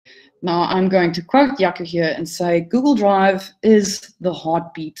Now I'm going to quote Jaco here and say, Google Drive is the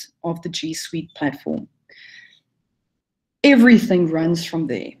heartbeat of the G Suite platform. Everything runs from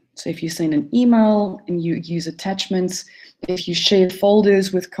there. So if you send an email and you use attachments, if you share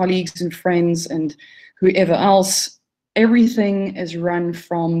folders with colleagues and friends and whoever else, everything is run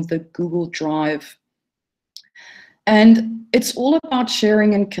from the Google Drive. And it's all about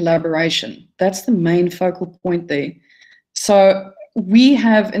sharing and collaboration. That's the main focal point there. So we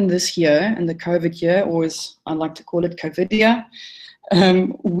have in this year, in the COVID year, or as I like to call it, COVID year,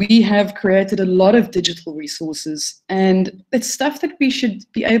 we have created a lot of digital resources, and it's stuff that we should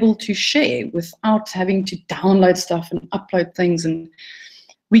be able to share without having to download stuff and upload things. And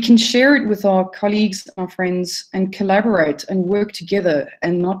we can share it with our colleagues, our friends, and collaborate and work together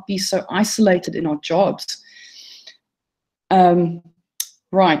and not be so isolated in our jobs.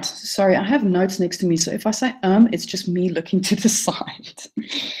 Right, sorry, I have notes next to me, so if I say it's just me looking to the side.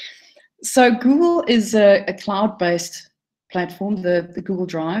 So Google is a cloud-based platform, the Google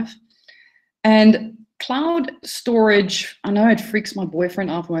Drive. And cloud storage, I know it freaks my boyfriend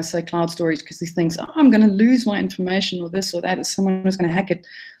out when I say cloud storage because he thinks, oh, I'm going to lose my information or this or that, or someone is going to hack it.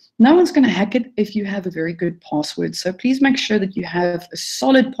 No one's going to hack it if you have a very good password. So please make sure that you have a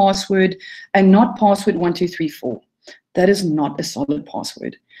solid password and not password 1234. That is not a solid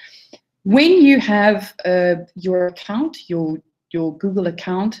password. When you have your account, your Google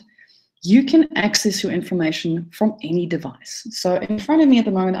account, you can access your information from any device. So in front of me at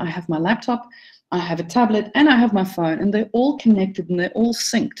the moment, I have my laptop, I have a tablet, and I have my phone, and they're all connected and they're all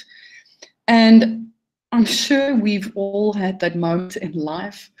synced. And I'm sure we've all had that moment in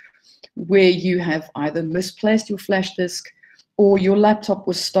life where you have either misplaced your flash disk, or your laptop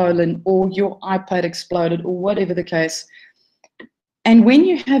was stolen, or your iPad exploded, or whatever the case. And when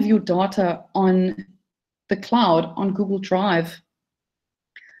you have your data on the cloud, on Google Drive,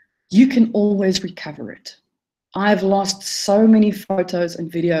 you can always recover it. I've lost so many photos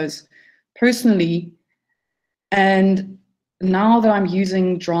and videos personally, and now that I'm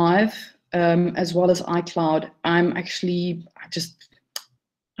using Drive as well as iCloud, I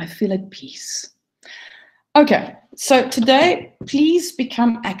feel at peace. Okay, so today, please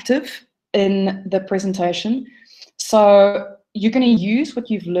become active in the presentation. So you're going to use what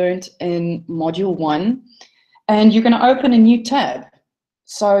you've learned in Module 1, and you're going to open a new tab.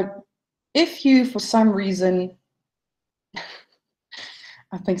 So if you, for some reason,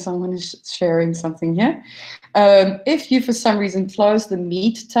 I think someone is sharing something here. If you, for some reason, close the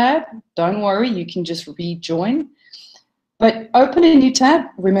Meet tab, don't worry, you can just rejoin. But open a new tab,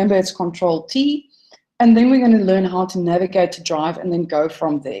 remember it's Control-T, and then we're going to learn how to navigate to Drive and then go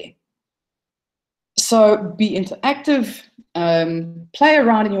from there. So be interactive, play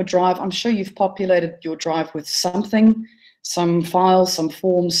around in your Drive. I'm sure you've populated your Drive with something, some files, some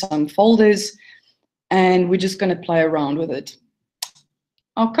forms, some folders, and we're just going to play around with it.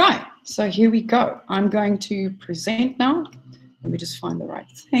 Okay, so here we go. I'm going to present now. Let me just find the right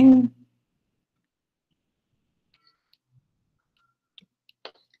thing.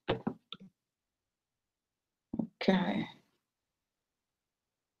 Okay.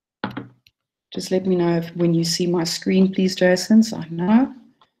 Just let me know when you see my screen, please, Jayson, so I know.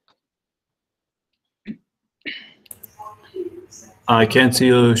 I can't see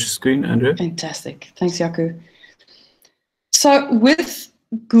your screen, Andrea. Fantastic. Thanks, Jaco. So with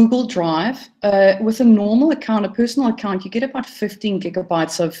Google Drive, with a normal account, a personal account, you get about 15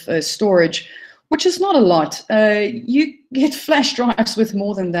 gigabytes of storage, which is not a lot. You get flash drives with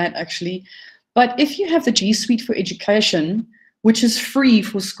more than that, actually. But if you have the G Suite for Education, which is free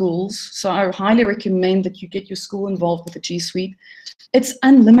for schools, so I highly recommend that you get your school involved with the G Suite, it's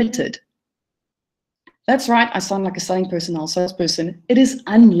unlimited. That's right, I sound like a selling personnel salesperson. It is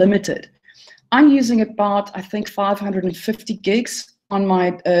unlimited. I'm using about, I think, 550 gigs on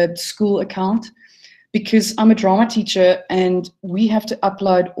my school account because I'm a drama teacher and we have to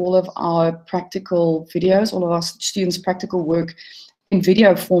upload all of our practical videos, all of our students' practical work in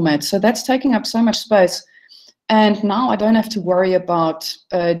video format. So that's taking up so much space. And now I don't have to worry about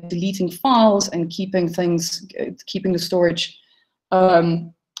deleting files and keeping the storage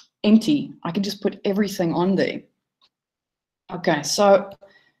empty. I can just put everything on there. Okay, so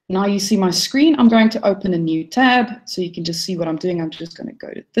now you see my screen. I'm going to open a new tab so you can just see what I'm doing. I'm just going to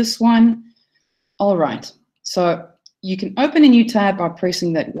go to this one. All right, so you can open a new tab by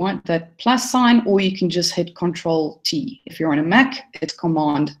pressing that plus sign, or you can just hit Control-T. If you're on a Mac, it's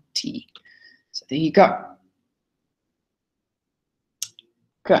Command-T. So there you go.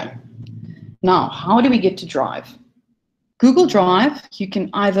 Okay, now how do we get to Drive? Google Drive, you can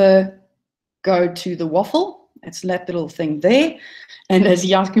either go to the waffle It's that little thing there. And as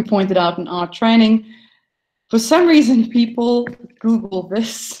Jaco pointed out in our training, for some reason people Google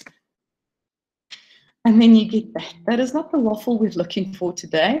this and then you get that. That is not the waffle we're looking for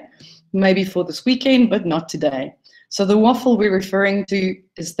today. Maybe for this weekend, but not today. So the waffle we're referring to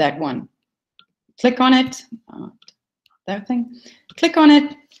is that one. Click on it, that thing. Click on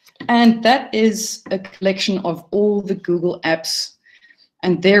it, and that is a collection of all the Google apps.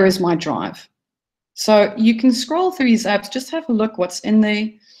 And there is my drive. So you can scroll through these apps, just have a look what's in there.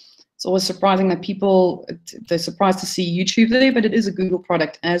 It's always surprising that people, they're surprised to see YouTube there, but it is a Google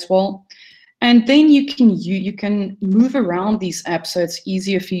product as well. And then you can move around these apps so it's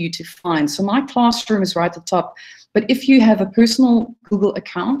easier for you to find. So my classroom is right at the top, but if you have a personal Google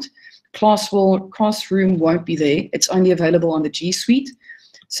account, Classroom won't be there. It's only available on the G Suite.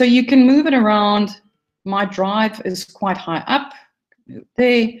 So you can move it around. My drive is quite high up,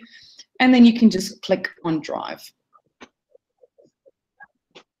 there, and then you can just click on Drive.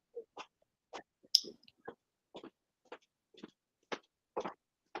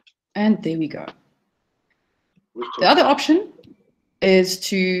 And there we go. The other option is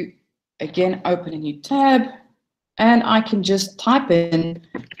to, again, open a new tab, and I can just type in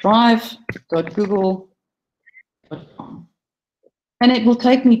drive.google.com. And it will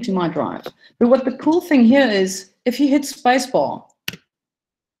take me to my drive. But what the cool thing here is, if you hit spacebar,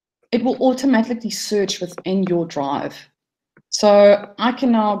 it will automatically search within your drive. So I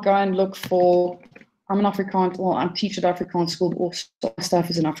can now go and look for, I'm an Afrikaans, well, I'm teach at Afrikaans school, all stuff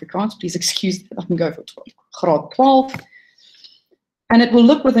is in Afrikaans, please excuse that, I can go for graad 12. And it will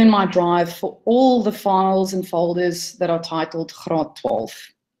look within my drive for all the files and folders that are titled graad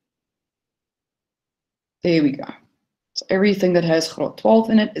 12. There we go. So everything that has graad 12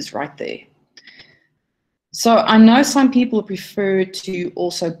 in it is right there. So I know some people prefer to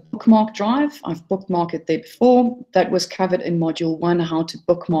also bookmark Drive. I've bookmarked it there before. That was covered in Module 1, how to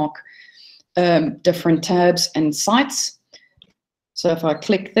bookmark different tabs and sites. So if I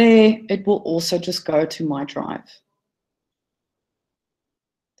click there, it will also just go to my drive.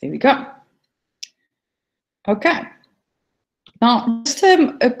 There we go. Okay. Now, just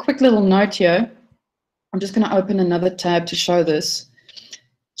a quick little note here. I'm just going to open another tab to show this.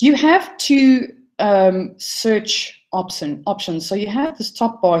 You have to search options. So you have this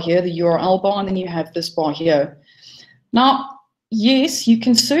top bar here, the URL bar, and then you have this bar here. Now, yes, you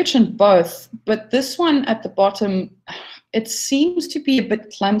can search in both, but this one at the bottom, it seems to be a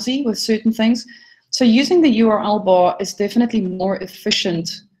bit clumsy with certain things. So using the URL bar is definitely more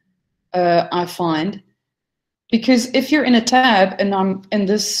efficient, I find, because if you're in a tab and I'm in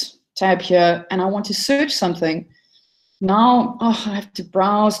this tab here and I want to search something, now I have to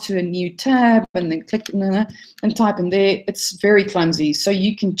browse to a new tab and then click and type in there. It's very clumsy. So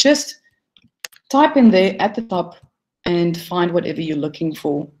you can just type in there at the top and find whatever you're looking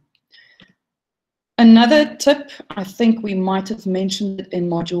for. Another tip, I think we might have mentioned it in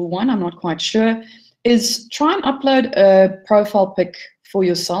Module 1, I'm not quite sure, is try and upload a profile pic for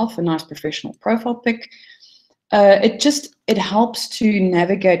yourself, a nice professional profile pic. It helps to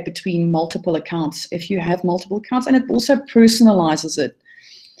navigate between multiple accounts if you have multiple accounts, and it also personalizes it.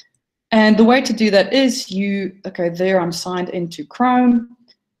 And the way to do that is okay, there I'm signed into Chrome.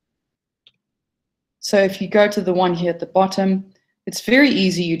 So if you go to the one here at the bottom, it's very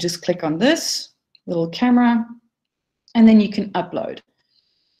easy. You just click on this little camera, and then you can upload.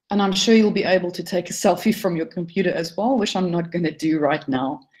 And I'm sure you'll be able to take a selfie from your computer as well, which I'm not going to do right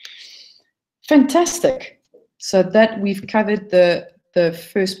now. Fantastic. So that we've covered the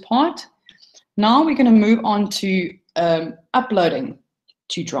first part. Now we're going to move on to uploading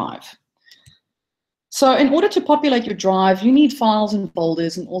to Drive. So in order to populate your Drive, you need files and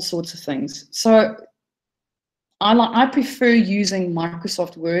folders and all sorts of things. So I prefer using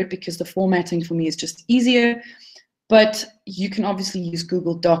Microsoft Word because the formatting for me is just easier. But you can obviously use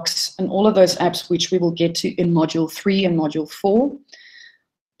Google Docs and all of those apps, which we will get to in Module 3 and Module 4.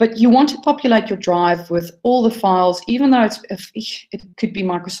 But you want to populate your Drive with all the files, even though it could be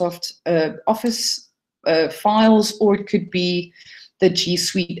Microsoft Office files, or it could be the G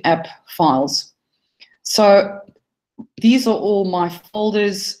Suite app files. So these are all my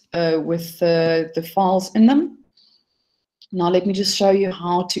folders with the files in them. Now let me just show you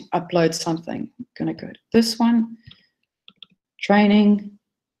how to upload something. I'm going to go to this one, training.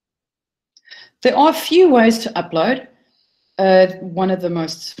 There are a few ways to upload. One of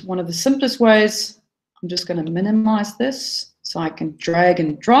the simplest ways, I'm just going to minimize this so I can drag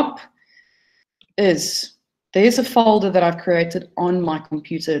and drop, is there's a folder that I've created on my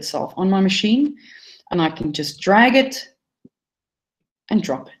computer itself, on my machine, and I can just drag it and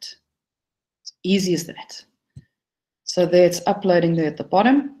drop it. It's easy as that. So there it's uploading there at the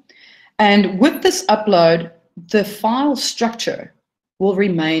bottom. And with this upload, the file structure will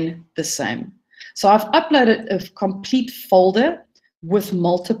remain the same. So I've uploaded a complete folder with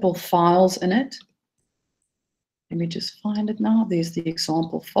multiple files in it. Let me just find it now. There's the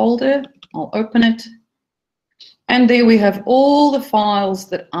example folder. I'll open it. And there we have all the files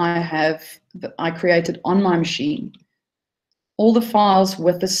that I created on my machine. All the files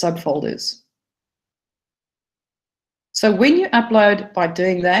with the subfolders. So when you upload by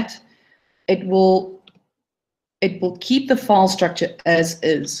doing that, it will keep the file structure as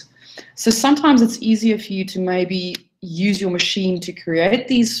is. So sometimes it's easier for you to maybe use your machine to create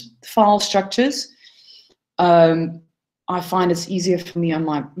these file structures. I find it's easier for me on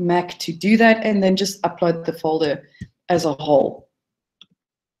my Mac to do that and then just upload the folder as a whole.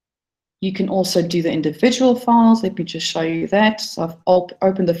 You can also do the individual files. Let me just show you that. So I've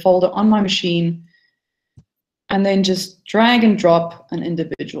opened the folder on my machine and then just drag and drop an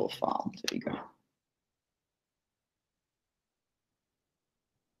individual file. There you go.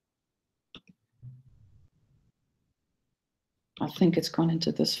 I think it's gone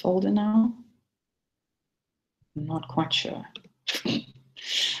into this folder now. I'm not quite sure.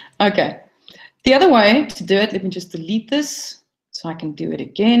 Okay. The other way to do it, let me just delete this so I can do it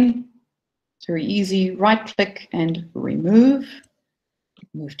again. It's very easy. Right click and remove.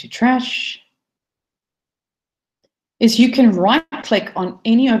 Move to trash. Is you can right click on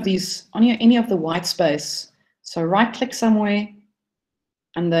any of these, on any of the white space. So right click somewhere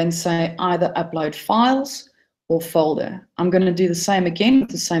and then say either upload files or folder. I'm going to do the same again with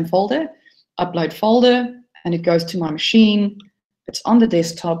the same folder, upload folder, and it goes to my machine. It's on the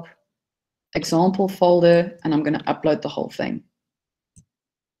desktop, example folder, and I'm going to upload the whole thing.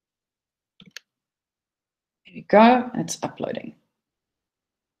 There you go, it's uploading.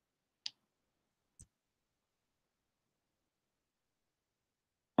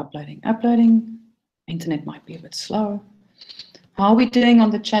 Uploading. Internet might be a bit slow. How are we doing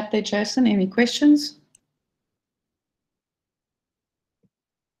on the chat there, Jayson? Any questions?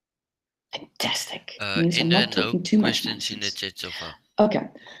 Fantastic. Means I'm not talking too much nonsense. In the chat so far. Okay.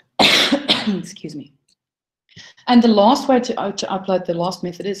 Excuse me. And the last way to upload, the last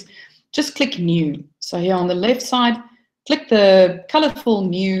method is just click new. So here on the left side, click the colorful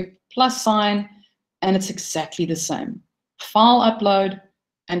new plus sign, and it's exactly the same. File upload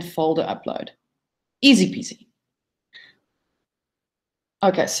and folder upload. Easy peasy.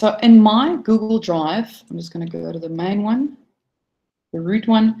 Okay, so in my Google Drive, I'm just going to go to the main one, the root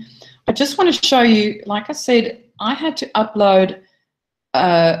one. I just want to show you, like I said, I had to upload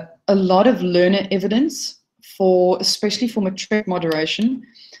a lot of learner evidence especially for matric moderation.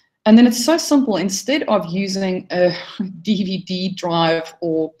 And then it's so simple. Instead of using a DVD drive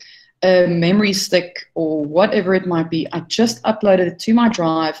or a memory stick or whatever it might be, I just uploaded it to my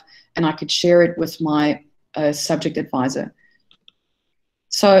drive and I could share it with my subject advisor.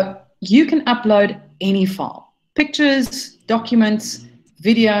 So you can upload any file, pictures, documents,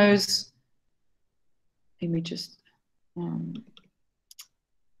 videos. Let me just,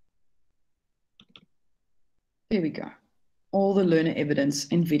 there we go. All the learner evidence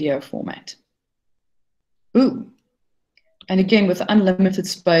in video format. Ooh. And again, with unlimited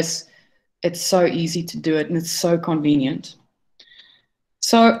space, it's so easy to do it and it's so convenient.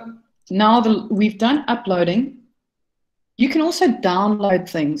 So now we've done uploading. You can also download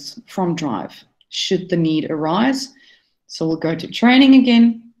things from Drive, should the need arise. So we'll go to training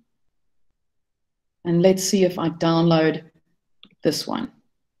again. And let's see if I download this one.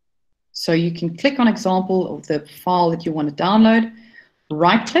 So you can click on example of the file that you want to download,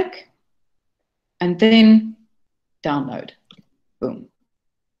 right click, and then download. Boom.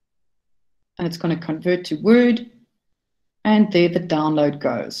 And it's going to convert to Word, and there the download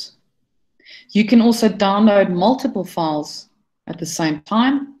goes. You can also download multiple files at the same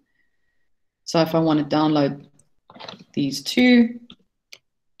time. So if I want to download these two,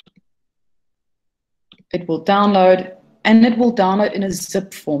 it will download, and it will download in a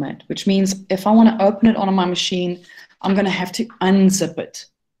zip format, which means if I want to open it on my machine, I'm going to have to unzip it.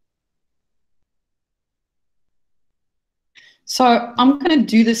 So I'm going to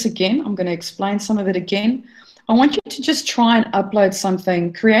do this again. I'm going to explain some of it again. I want you to just try and upload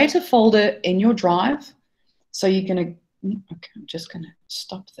something. Create a folder in your Drive. So you're going to, okay, I'm just going to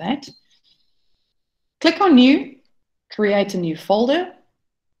stop that. Click on New, create a new folder.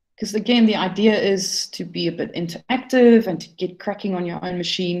 Because again, the idea is to be a bit interactive and to get cracking on your own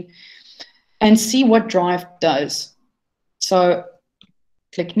machine and see what Drive does. So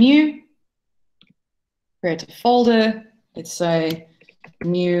click New, create a folder. Let's say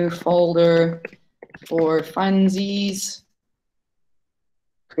new folder for funsies.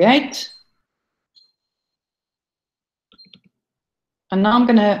 Create. And now I'm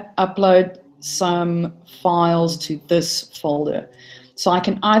going to upload some files to this folder. So I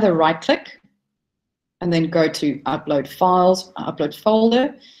can either right-click and then go to Upload Files, Upload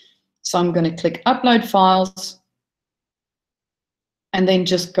Folder. So I'm going to click Upload Files and then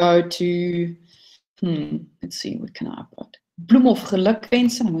just go to, let's see, what can I upload? Bloem of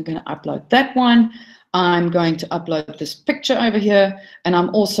Gelukwensen, and we're going to upload that one. I'm going to upload this picture over here, and I'm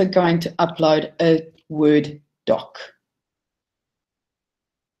also going to upload a Word doc.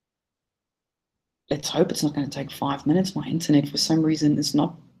 Let's hope it's not going to take 5 minutes. My internet, for some reason, is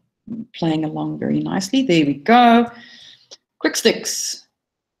not playing along very nicely. There we go. Quick sticks.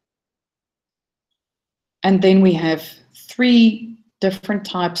 And then we have 3 different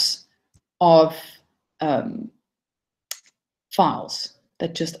types of files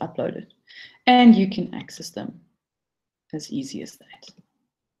that just uploaded. And you can access them as easy as that.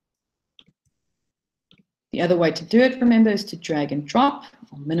 The other way to do it, remember, is to drag and drop.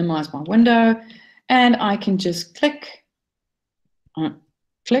 I'll minimize my window. And I can just click,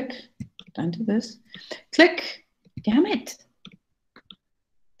 click, don't do this, click, damn it.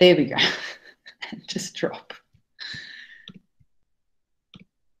 There we go, and just drop.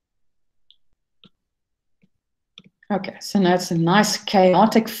 Okay, so now it's a nice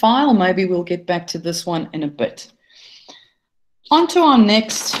chaotic file. Maybe we'll get back to this one in a bit. On to our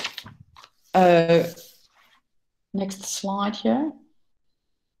next slide here.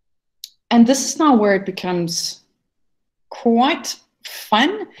 And this is now where it becomes quite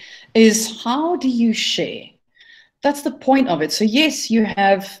fun, is how do you share? That's the point of it. So yes, you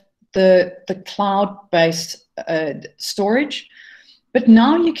have the cloud-based storage, but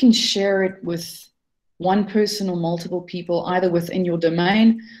now you can share it with one person or multiple people, either within your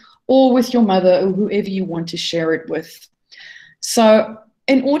domain or with your mother or whoever you want to share it with. So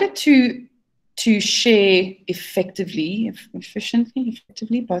in order to share efficiently,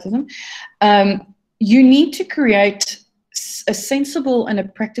 both of them, you need to create a sensible and a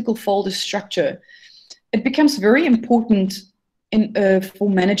practical folder structure. It becomes very important for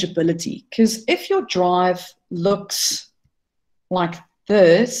manageability, because if your drive looks like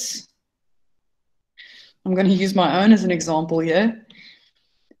this, I'm going to use my own as an example here.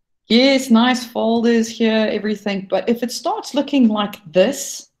 Yes, nice folders here, everything, but if it starts looking like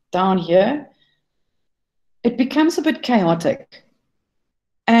this down here, it becomes a bit chaotic.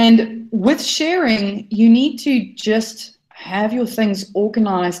 And with sharing, you need to just have your things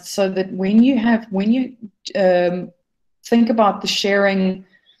organized so that when you think about the sharing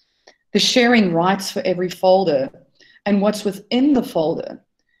rights for every folder and what's within the folder,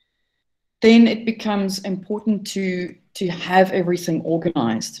 then it becomes important to have everything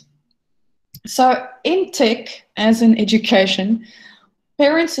organized. So in tech, as in education,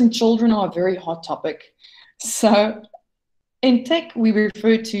 parents and children are a very hot topic. So in tech, we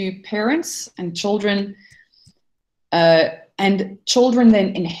refer to parents and children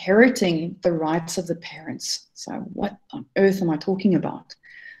then inheriting the rights of the parents. So what on earth am I talking about?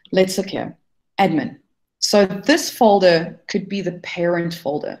 Let's look here. Admin. So this folder could be the parent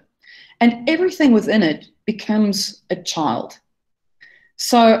folder, and everything within it becomes a child.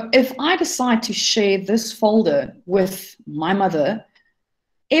 So if I decide to share this folder with my mother,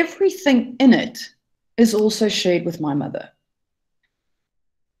 everything in it is also shared with my mother.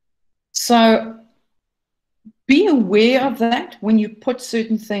 So be aware of that when you put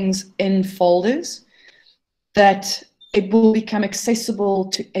certain things in folders, that it will become accessible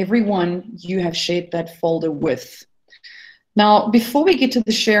to everyone you have shared that folder with. Now, before we get to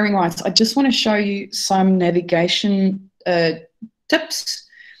the sharing rights, I just want to show you some navigation tips,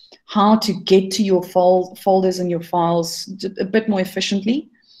 how to get to your folders and your files a bit more efficiently.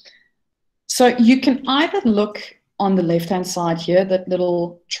 So you can either look on the left-hand side here, that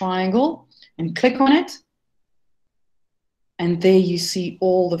little triangle, and click on it. And there you see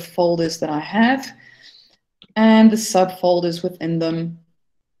all the folders that I have and the subfolders within them.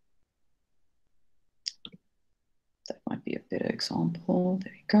 That might be a better example.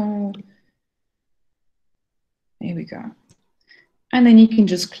 There we go. There we go. And then you can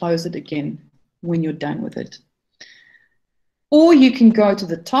just close it again when you're done with it. Or you can go to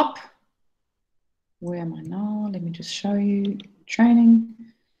the top. Where am I now? Let me just show you training.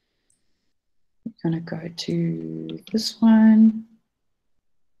 I'm going to go to this one.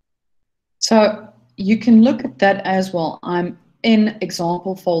 So you can look at that as well. I'm in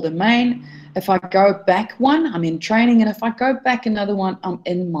example folder main. If I go back one, I'm in training. And if I go back another one, I'm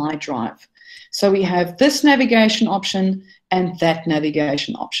in my drive. So we have this navigation option and that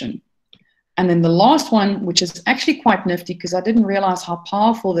navigation option. And then the last one, which is actually quite nifty because I didn't realize how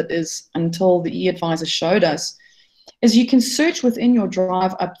powerful that is until the e-advisor showed us, is you can search within your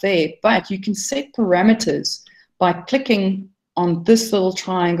drive up there, but you can set parameters by clicking on this little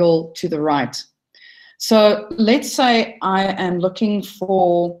triangle to the right. So let's say I am looking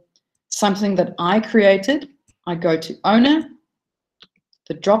for something that I created. I go to owner,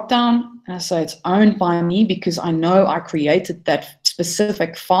 the drop down, and I say it's owned by me because I know I created that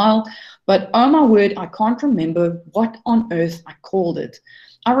specific file. But oh my word, I can't remember what on earth I called it.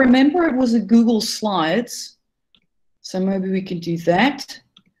 I remember it was a Google Slides, so maybe we can do that.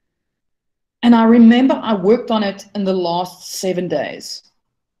 And I remember I worked on it in the last 7 days.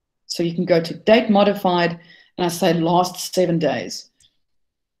 So you can go to date modified, and I say last 7 days,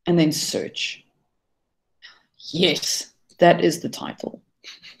 and then search. Yes, that is the title.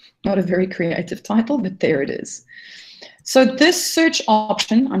 Not a very creative title, but there it is. So this search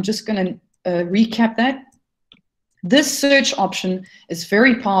option, I'm just going to recap that. This search option is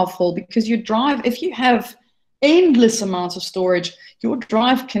very powerful because your drive, if you have endless amounts of storage, your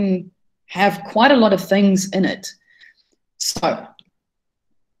drive can have quite a lot of things in it. So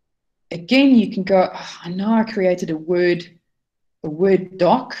again, you can go, oh, I know I created a Word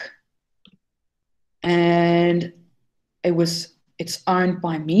doc, and it's owned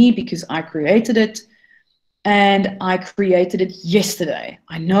by me because I created it, and I created it yesterday.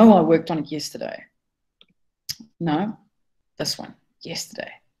 I know I worked on it yesterday. No, this one,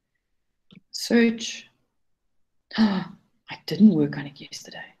 yesterday. Search. I didn't work on it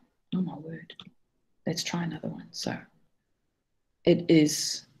yesterday. Oh my word. Let's try another one. So it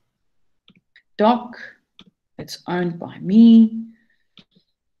is doc. It's owned by me.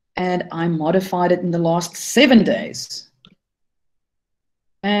 And I modified it in the last 7 days.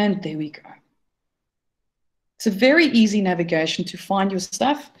 And there we go. It's a very easy navigation to find your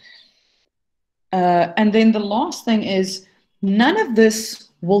stuff. And then the last thing is, none of this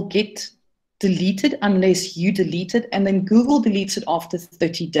will get deleted unless you delete it, and then Google deletes it after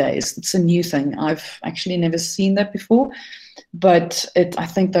 30 days. It's a new thing. I've actually never seen that before, but I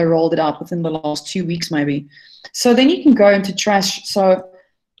think they rolled it out within the last 2 weeks maybe. So then you can go into trash. So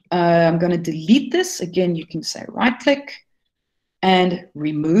I'm going to delete this. Again, you can say right-click and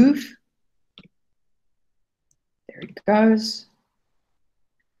remove. There it goes.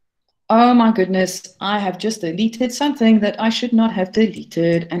 Oh my goodness, I have just deleted something that I should not have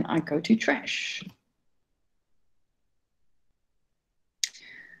deleted, and I go to trash.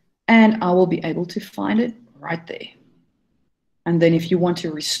 And I will be able to find it right there. And then if you want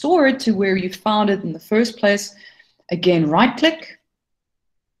to restore it to where you found it in the first place, again, right-click,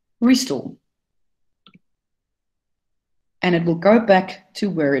 restore. And it will go back to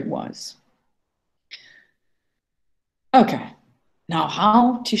where it was. Okay. Now,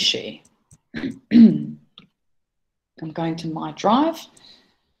 how to share? I'm going to my drive,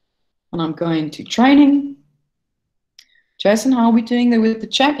 and I'm going to training. Jayson, how are we doing there with the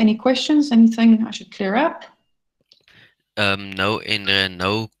chat? Any questions? Anything I should clear up? No, Andrea,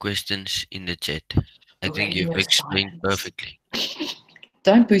 no questions in the chat. I think you've explained perfectly.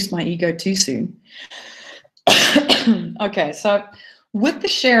 Don't boost my ego too soon. Okay, so with the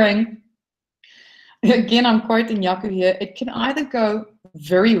sharing, again, I'm quoting Jaco here, it can either go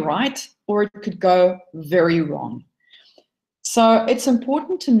very right or it could go very wrong. So it's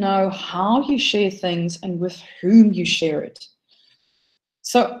important to know how you share things and with whom you share it.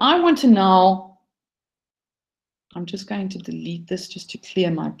 So I want to know, I'm just going to delete this just to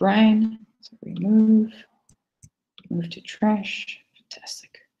clear my brain. So remove, move to trash,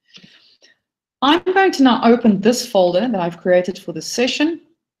 fantastic. I'm going to now open this folder that I've created for this session.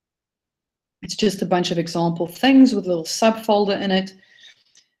 It's just a bunch of example things with a little subfolder in it.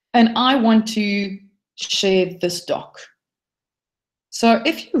 And I want to share this doc. So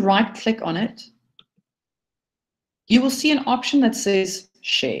if you right click on it, you will see an option that says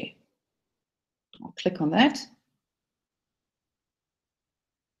share. I'll click on that.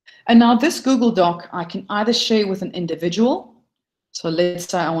 And now this Google Doc, I can either share with an individual. So let's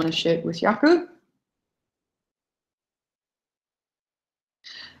say I want to share it with Jaco.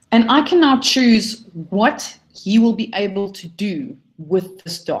 And I can now choose what he will be able to do with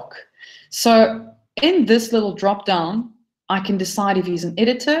this doc. So in this little drop down, I can decide if he's an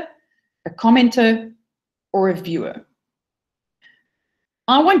editor, a commenter, or a viewer.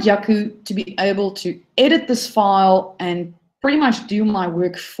 I want Jaco to be able to edit this file and pretty much do my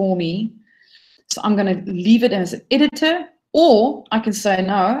work for me. So I'm going to leave it as an editor, or I can say,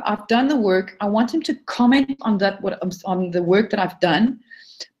 no, I've done the work. I want him to comment on that, on the work that I've done,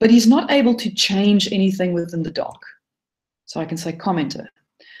 but he's not able to change anything within the doc. So I can say commenter.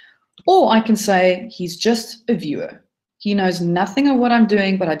 Or I can say he's just a viewer. He knows nothing of what I'm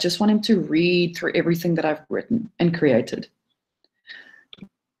doing, but I just want him to read through everything that I've written and created.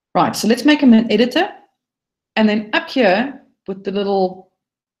 Right, so let's make him an editor. And then up here with the little,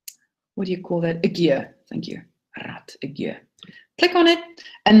 what do you call that? A gear. Thank you. A gear. Click on it.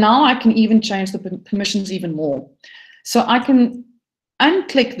 And now I can even change the permissions even more. So I can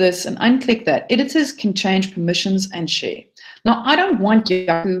unclick this and unclick that. Editors can change permissions and share. Now, I don't want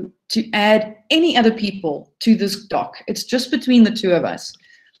Yahoo to add any other people to this doc. It's just between the two of us.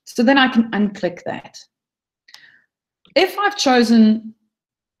 So then I can unclick that. If I've chosen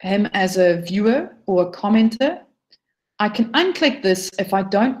him as a viewer or a commenter, I can unclick this if I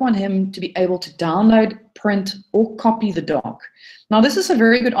don't want him to be able to download, print, or copy the doc. Now, this is a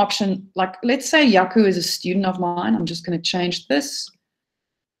very good option. Like, let's say Yahoo is a student of mine. I'm just going to change this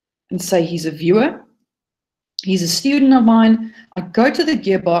and say he's a viewer. He's a student of mine. I go to the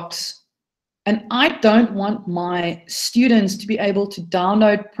gearbox, and I don't want my students to be able to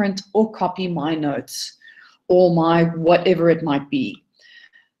download, print, or copy my notes or my whatever it might be.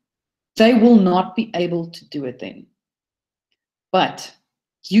 They will not be able to do it then. But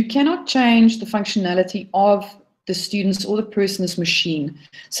you cannot change the functionality of the students or the person's machine.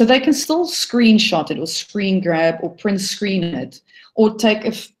 So they can still screenshot it or screen grab or print screen it or take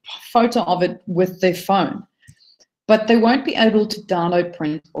a photo of it with their phone. But they won't be able to download,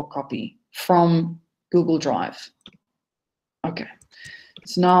 print, or copy from Google Drive. Okay,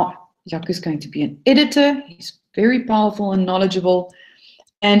 so now Yahoo's going to be an editor. He's very powerful and knowledgeable.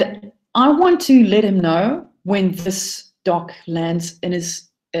 And I want to let him know when this doc lands in his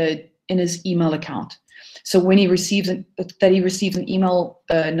email account. So when he receives an email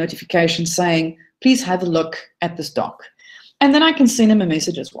notification saying, please have a look at this doc. And then I can send him a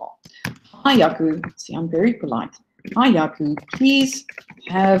message as well. Hi, Yahoo. See, I'm very polite. Hi, Yahoo. Please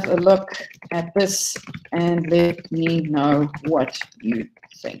have a look at this and let me know what you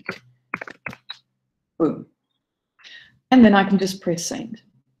think. Boom. And then I can just press send,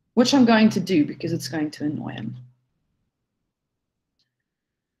 which I'm going to do because it's going to annoy him.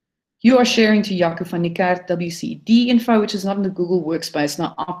 You are sharing to Yahoo van die Kerk WCD info, which is not in the Google Workspace.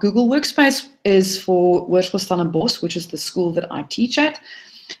 Now, our Google Workspace is for Hoërskool Stellenbosch, which is the school that I teach at.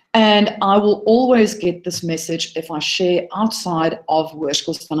 And I will always get this message if I share outside of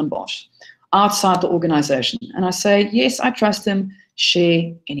Hoërskool Stellenbosch, outside the organization. And I say, yes, I trust him,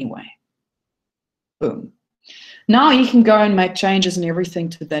 share anyway. Boom. Now you can go and make changes and everything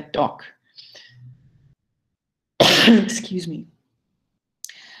to that doc. Excuse me.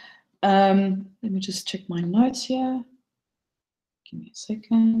 Let me just check my notes here. Give me a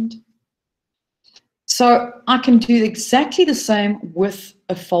second. So I can do exactly the same with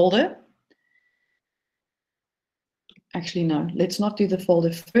a folder. Actually, no, let's not do the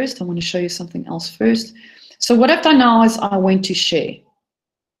folder first. I want to show you something else first. So what I've done now is I went to share.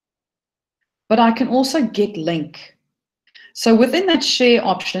 But I can also get link. So within that share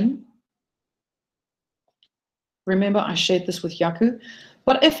option, remember I shared this with Yahoo.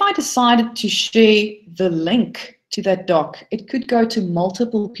 But if I decided to share the link to that doc, it could go to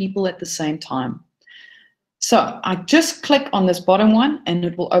multiple people at the same time. So I just click on this bottom one and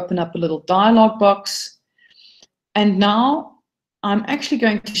it will open up a little dialog box. And now I'm actually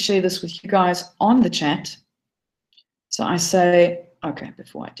going to share this with you guys on the chat. So I say, okay,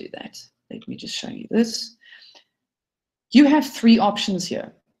 before I do that, let me just show you this. You have three options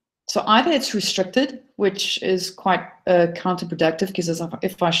here. So either it's restricted, which is quite counterproductive because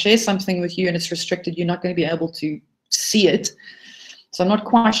if I share something with you and it's restricted, you're not going to be able to see it. So I'm not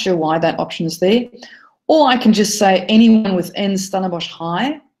quite sure why that option is there. Or I can just say anyone within Stellenbosch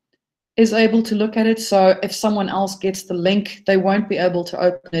High is able to look at it. So if someone else gets the link, they won't be able to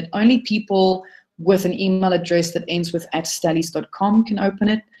open it. Only people with an email address that ends with @stallies.com can open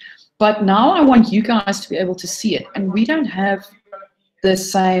it. But now I want you guys to be able to see it. And we don't have the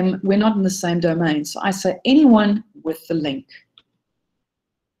same, we're not in the same domain. So I say anyone with the link.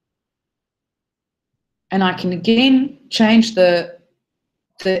 And I can again change the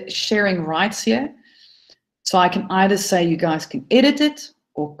sharing rights here. So I can either say you guys can edit it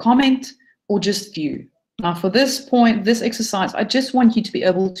or comment or just view. Now for this point, this exercise, I just want you to be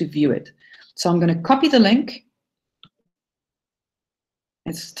able to view it. So I'm going to copy the link.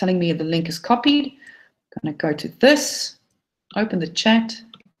 It's telling me the link is copied. I'm going to go to this, open the chat,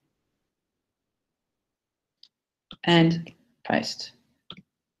 and paste.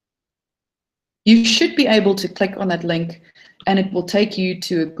 You should be able to click on that link and it will take you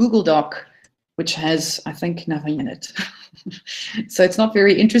to a Google Doc which has, I think, nothing in it. So it's not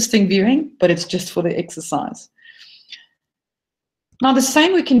very interesting viewing, but it's just for the exercise. Now the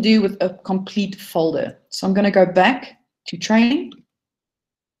same we can do with a complete folder. So I'm going to go back to training,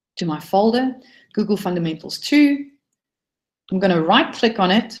 to my folder, Google Fundamentals 2. I'm going to right click on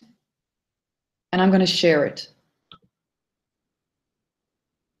it and I'm going to share it.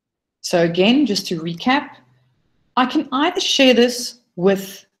 So again, just to recap, I can either share this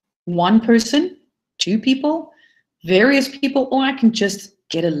with one person, two people, various people, or I can just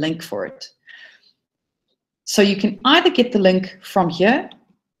get a link for it. So you can either get the link from here,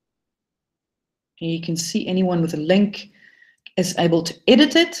 and you can see anyone with a link is able to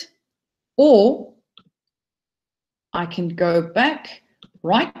edit it, or I can go back,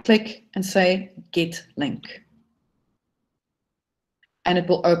 right click and say get link. And it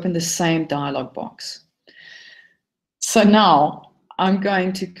will open the same dialog box. So now I'm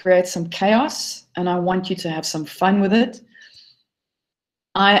going to create some chaos and I want you to have some fun with it.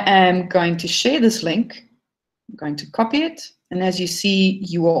 I am going to share this link. I'm going to copy it. And as you see,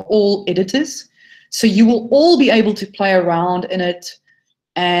 you are all editors. So you will all be able to play around in it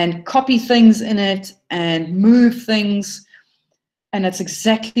and copy things in it and move things. And that's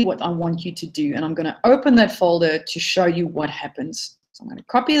exactly what I want you to do. And I'm going to open that folder to show you what happens. So I'm going to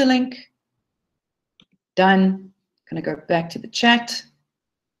copy the link. Done. I'm going to go back to the chat.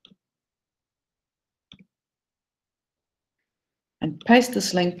 And paste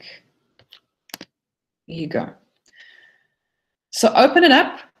this link. Here you go. So open it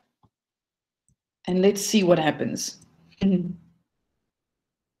up. And let's see what happens.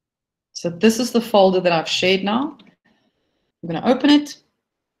 So this is the folder that I've shared now. I'm going to open it.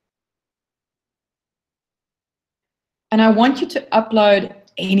 And I want you to upload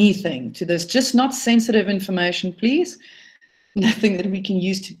anything to this, just not sensitive information, please. Nothing that we can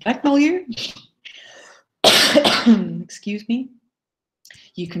use to blackmail you. Excuse me.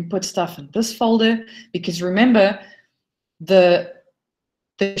 You can put stuff in this folder because remember, the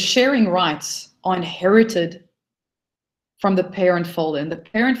sharing rights are inherited from the parent folder. And the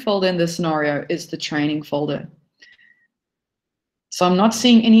parent folder in this scenario is the training folder. So I'm not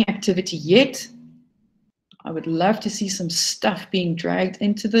seeing any activity yet. I would love to see some stuff being dragged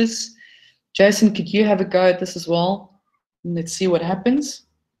into this. Jayson, could you have a go at this as well? And let's see what happens.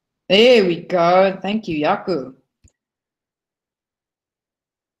 There we go. Thank you, Yaku.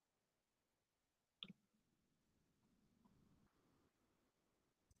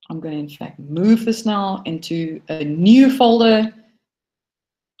 I'm going to, in fact, move this now into a new folder.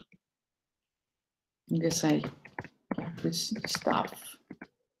 I'm going to say, this stuff.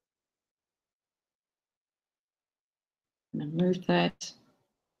 I'm going to move that.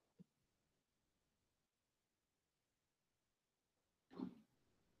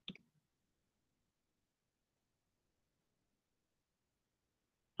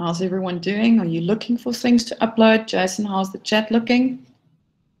 How's everyone doing? Are you looking for things to upload? Jayson, how's the chat looking?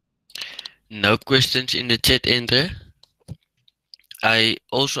 No questions in the chat, Andrea. I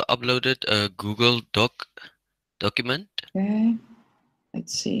also uploaded a Google document. Okay,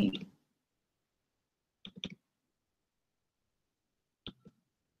 let's see.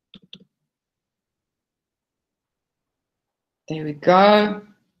 There we go.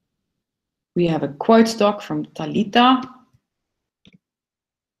 We have a quotes doc from Talita.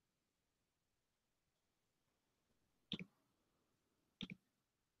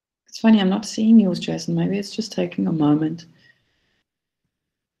 It's funny, I'm not seeing yours, Jayson. Maybe it's just taking a moment.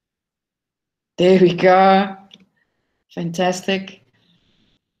 There we go. Fantastic.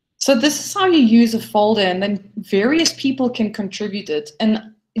 So this is how you use a folder, and then various people can contribute it.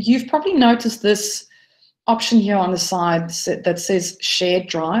 And you've probably noticed this option here on the side that says shared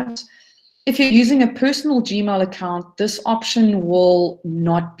drives. If you're using a personal Gmail account, this option will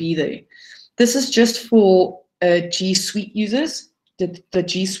not be there. This is just for G Suite users, the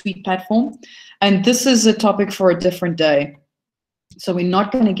G Suite platform. And this is a topic for a different day. So we're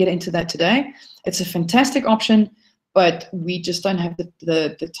not going to get into that today. It's a fantastic option, but we just don't have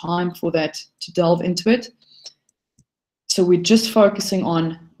the time for that to delve into it. So we're just focusing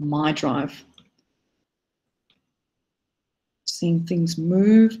on my drive. Seeing things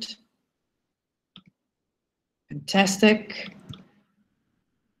moved. Fantastic.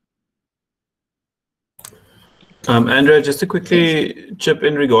 Andrea, just to quickly chip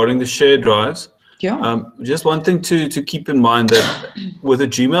in regarding the shared drives. Yeah. Just one thing to keep in mind that with a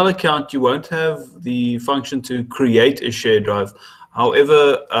Gmail account, you won't have the function to create a shared drive.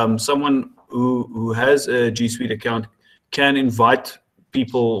 However, someone who has a G Suite account can invite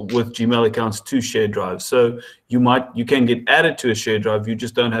people with Gmail accounts to shared drives. So you can get added to a shared drive. You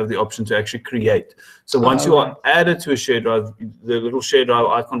just don't have the option to actually create. So once you are added to a shared drive, the little shared drive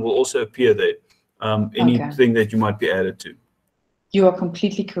icon will also appear there. Anything that you might be added to. You are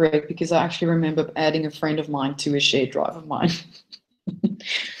completely correct, because I actually remember adding a friend of mine to a shared drive of mine.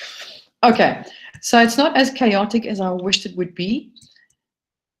 Okay, so it's not as chaotic as I wished it would be.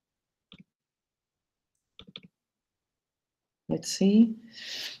 Let's see.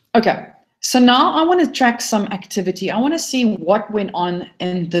 Okay, so now I want to track some activity. I want to see what went on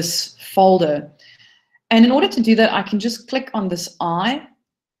in this folder. And in order to do that, I can just click on this eye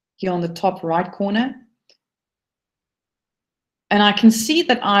here on the top right corner. And I can see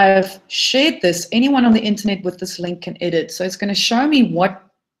that I've shared this. Anyone on the internet with this link can edit. So it's going to show me what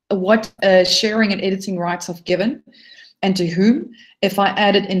sharing and editing rights I've given and to whom. If I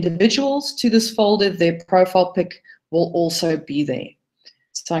added individuals to this folder, their profile pic will also be there.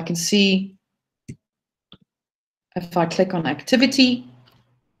 So I can see, if I click on activity,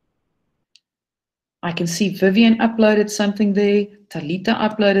 I can see Vivian uploaded something there, Talita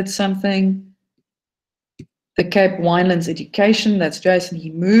uploaded something, the Cape Winelands Education, that's Jayson, he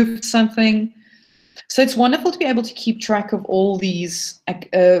moved something. So it's wonderful to be able to keep track of all these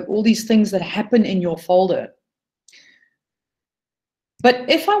things that happen in your folder. But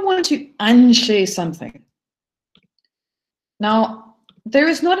if I want to unshare something, now there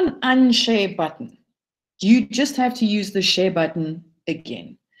is not an unshare button. You just have to use the share button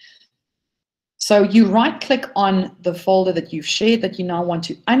again. So you right-click on the folder that you've shared that you now want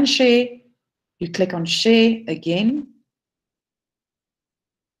to unshare. You click on share again.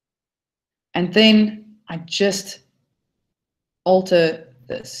 And then I just alter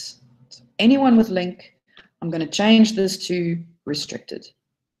this. So anyone with link, I'm going to change this to restricted.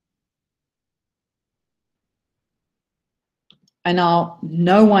 And now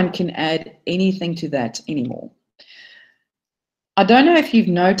no one can add anything to that anymore. I don't know if you've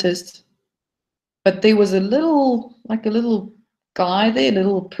noticed, but there was a little guy there, a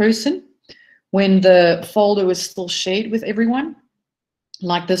little person, when the folder was still shared with everyone,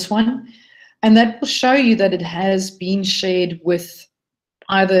 like this one. And that will show you that it has been shared with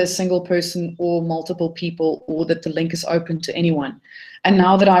either a single person or multiple people, or that the link is open to anyone. And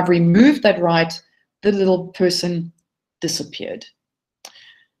now that I've removed that right, the little person disappeared.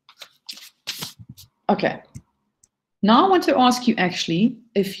 Okay. Now I want to ask you actually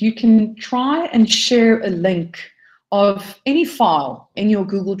if you can try and share a link of any file in your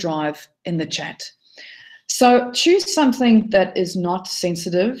Google Drive in the chat. So choose something that is not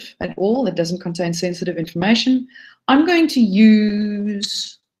sensitive at all, that doesn't contain sensitive information. I'm going to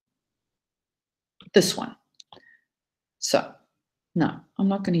use this one. So, no, I'm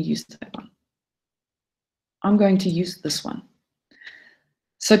not going to use that one. I'm going to use this one.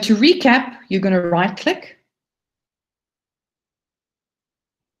 So to recap, you're going to right-click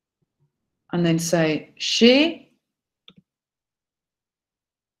and then say share.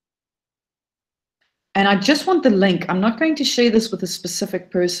 And I just want the link. I'm not going to share this with a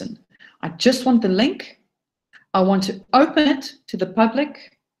specific person. I just want the link. I want to open it to the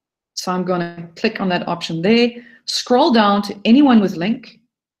public. So I'm going to click on that option there, scroll down to anyone with link.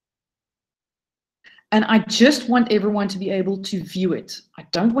 And I just want everyone to be able to view it. I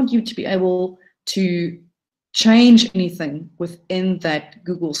don't want you to be able to change anything within that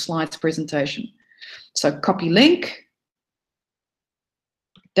Google Slides presentation. So copy link.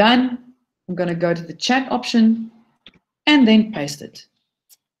 Done. I'm going to go to the chat option and then paste it.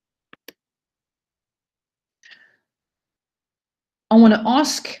 I want to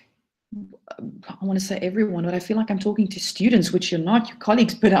ask, I want to say everyone, but I feel like I'm talking to students, which you're not, your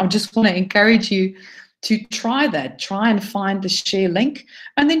colleagues, but I just want to encourage you to try that. Try and find the share link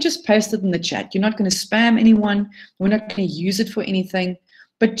and then just paste it in the chat. You're not going to spam anyone. We're not going to use it for anything,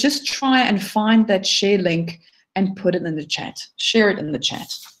 but just try and find that share link and put it in the chat. Share it in the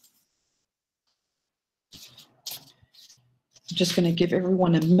chat. I'm just going to give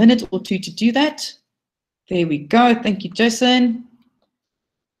everyone a minute or two to do that. There we go. Thank you, Jayson.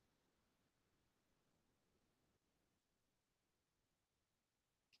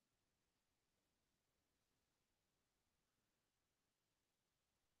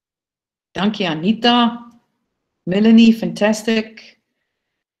 Thank you, Anita. Melanie, fantastic.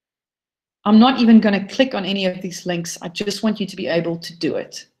 I'm not even going to click on any of these links. I just want you to be able to do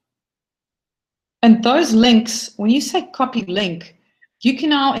it. And those links, when you say copy link, you can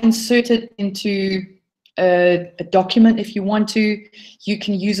now insert it into a document if you want to. You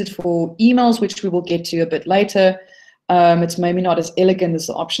can use it for emails, which we will get to a bit later. It's maybe not as elegant as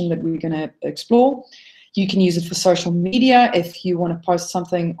the option that we're going to explore. You can use it for social media if you want to post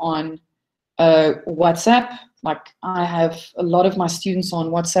something on WhatsApp. Like I have a lot of my students on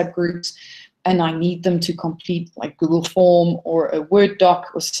WhatsApp groups and I need them to complete like Google form or a Word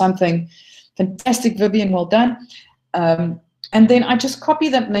doc or something. Fantastic, Vivian, well done. And then I just copy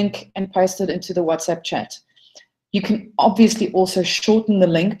that link and paste it into the WhatsApp chat. You can obviously also shorten the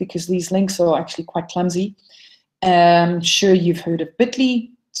link because these links are actually quite clumsy. I'm sure you've heard of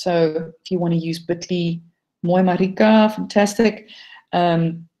Bitly. So if you want to use Bitly, Mooi Marika, fantastic.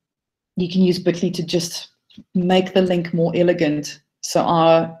 You can use Bitly to just make the link more elegant. So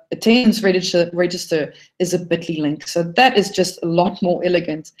our attendance register is a Bitly link. So that is just a lot more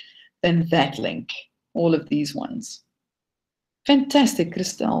elegant than that link, all of these ones. Fantastic,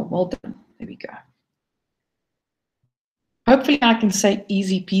 Christelle, well done. There we go. Hopefully I can say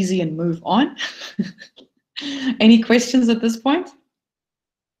easy peasy and move on. Any questions at this point?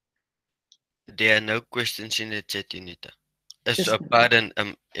 There are no questions in the chat, Unita. Just- Pardon,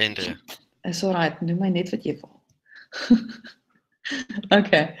 Andrea. It's all right, noem my net wat jy wil.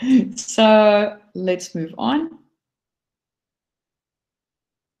 Okay, so let's move on.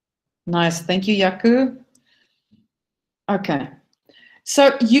 Nice, thank you, Yaku. Okay,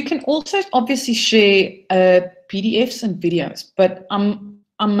 so you can also obviously share PDFs and videos, but I'm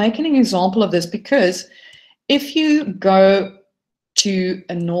making an example of this because if you go to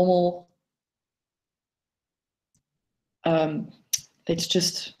a normal, I'm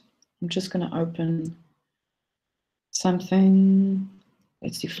just going to open something.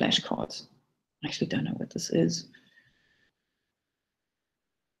 Let's do flashcards. I actually don't know what this is.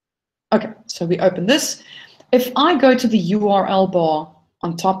 Okay, so we open this. If I go to the URL bar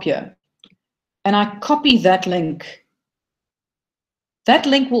on top here and I copy that link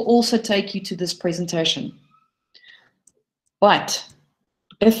will also take you to this presentation. But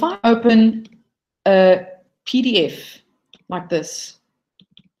if I open a PDF like this,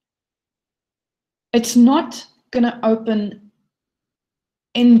 it's not going to open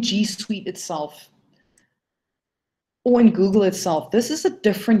in G Suite itself or in Google itself. This is a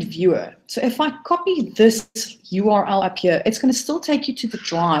different viewer. So if I copy this URL up here, it's going to still take you to the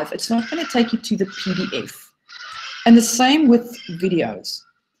drive. It's not going to take you to the PDF. And the same with videos.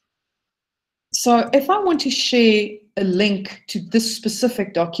 So if I want to share a link to this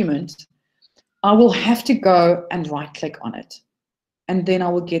specific document, I will have to go and right-click on it. And then I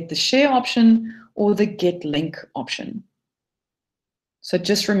will get the share option or the get link option. So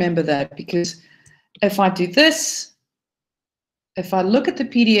just remember that, because if I do this, if I look at the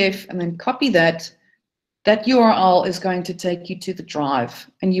PDF and then copy that, that URL is going to take you to the drive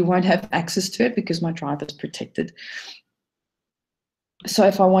and you won't have access to it because my drive is protected. So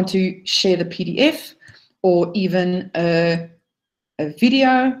if I want to share the PDF or even a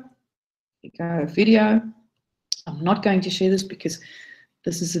video, I'm not going to share this because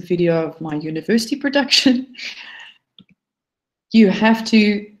this is a video of my university production. You have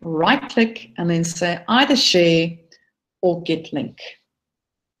to right-click and then say either share or get link.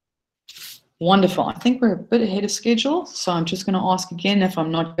 Wonderful. I think we're a bit ahead of schedule, so I'm just going to ask again if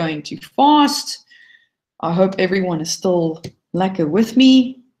I'm not going too fast. I hope everyone is still lekker with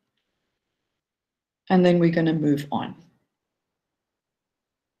me. And then we're going to move on.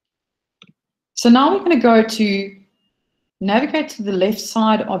 So now we're going to go to navigate to the left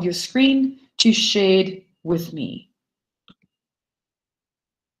side of your screen to shared with me.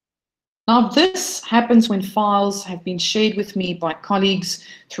 Now this happens when files have been shared with me by colleagues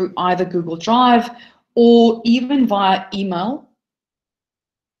through either Google Drive or even via email.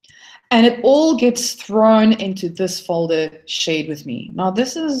 And it all gets thrown into this folder, shared with me. Now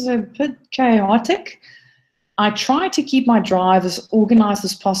this is a bit chaotic. I try to keep my drive as organized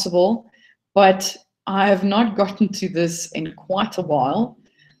as possible, but I have not gotten to this in quite a while.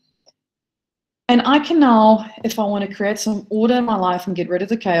 And I can now, if I want to create some order in my life and get rid of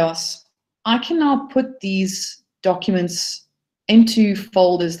the chaos, I can now put these documents into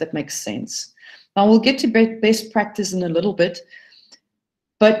folders that make sense. Now we'll get to best practice in a little bit,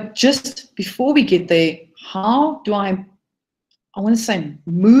 but just before we get there, how do I want to say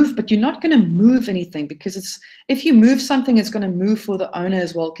move, but you're not going to move anything, because if you move something, it's going to move for the owner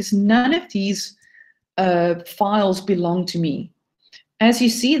as well, because none of these files belong to me. As you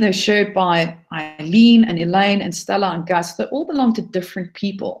see, they're shared by Eileen and Elaine and Stella and Gus. They all belong to different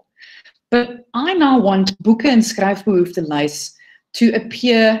people. But I now want boeke en skryfbehoeftelys to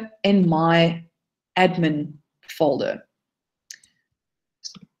appear in my admin folder.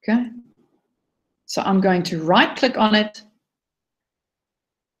 Okay. So I'm going to right-click on it,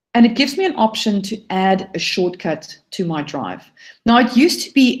 and it gives me an option to add a shortcut to my drive. Now, it used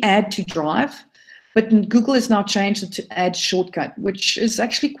to be add to drive, but Google has now changed it to add shortcut, which is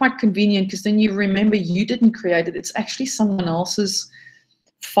actually quite convenient, because then you remember you didn't create it. It's actually someone else's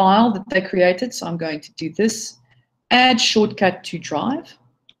file that they created. So I'm going to do this, add shortcut to drive.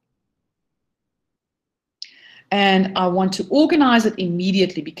 and I want to organize it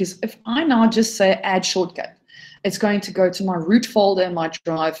immediately, because if I now just say add shortcut, it's going to go to my root folder in my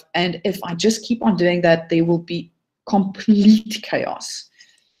drive, and if I just keep on doing that, there will be complete chaos.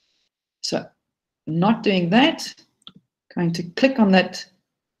 So not doing that, going to click on that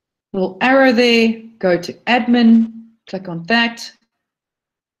little arrow there, go to admin, click on that,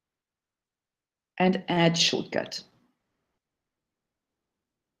 and add shortcut.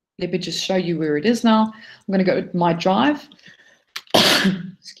 Let me just show you where it is now. I'm going to go to my drive.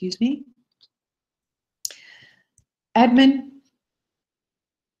 Excuse me. Admin.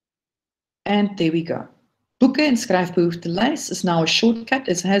 And there we go. Boeken en skryfbehoeftelys is now a shortcut.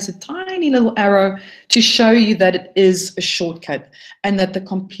 It has a tiny little arrow to show you that it is a shortcut and that the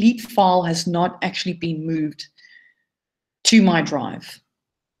complete file has not actually been moved to my drive.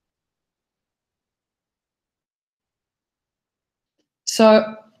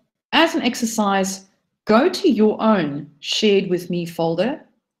 So as an exercise, go to your own shared with me folder.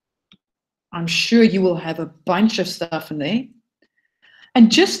 I'm sure you will have a bunch of stuff in there. And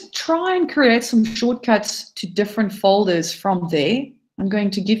just try and create some shortcuts to different folders from there. I'm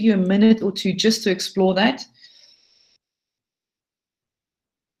going to give you a minute or two just to explore that.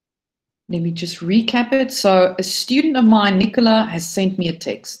 Let me just recap it. So a student of mine, Nicola, has sent me a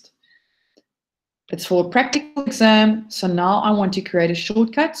text. It's for a practical exam. So now I want to create a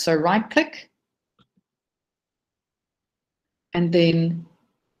shortcut. So right click. And then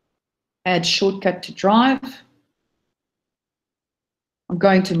add shortcut to drive. I'm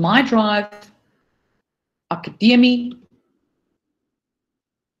going to my drive, Academy,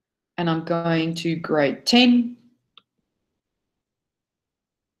 and I'm going to grade 10.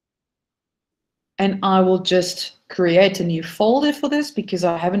 And I will just create a new folder for this because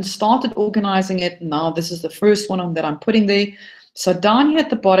I haven't started organizing it. Now this is the first one that I'm putting there. So down here at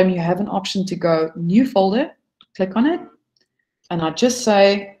the bottom, you have an option to go new folder, click on it. And I just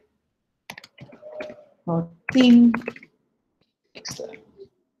say, thing.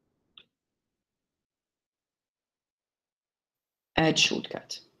 Add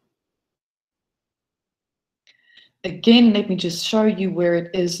shortcut. Again, let me just show you where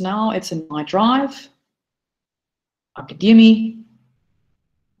it is now. It's in my drive, Academy,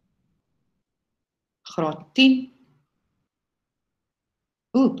 graad 10.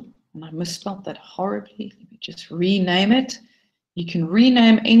 Ooh, and I misspelled that horribly. Let me just rename it. You can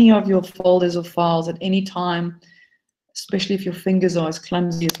rename any of your folders or files at any time, especially if your fingers are as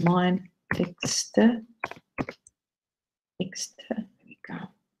clumsy as mine. Texte. There we go.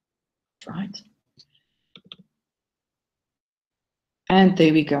 Right. And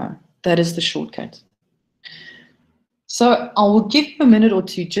there we go. That is the shortcut. So I will give you a minute or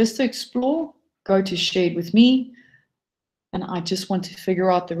two just to explore. Go to shared with me. And I just want to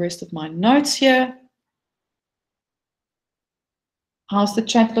figure out the rest of my notes here. How's the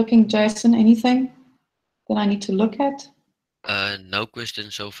chat looking, Jayson? Anything that I need to look at? No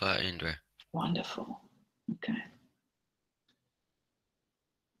questions so far, Andrea. Wonderful. Okay.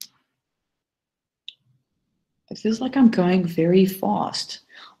 It feels like I'm going very fast.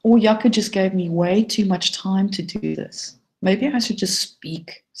 Or Jaco just gave me way too much time to do this. Maybe I should just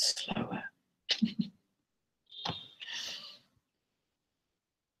speak slower.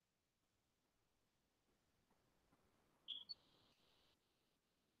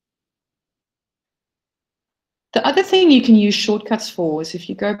 The other thing you can use shortcuts for is if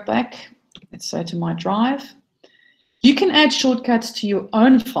you go back, let's say to my drive, you can add shortcuts to your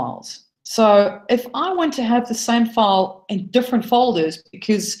own files. So if I want to have the same file in different folders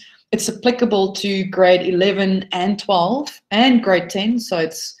because it's applicable to grade 11 and 12 and grade 10, so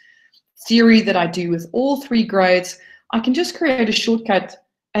it's theory that I do with all 3 grades, I can just create a shortcut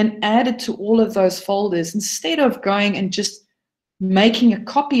and add it to all of those folders instead of going and just making a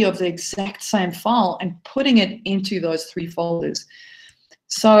copy of the exact same file and putting it into those 3 folders.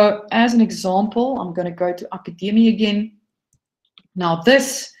 So as an example, I'm going to go to Academy again. Now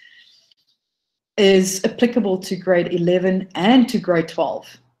this is applicable to grade 11 and to grade 12.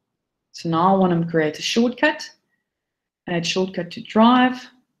 So now I want to create a shortcut, add shortcut to drive,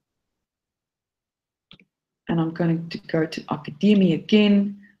 and I'm going to go to Academy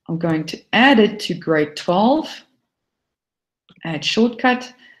again. I'm going to add it to grade 12, add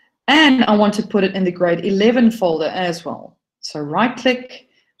shortcut, and I want to put it in the grade 11 folder as well. So right click,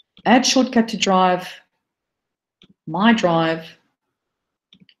 add shortcut to drive, my drive,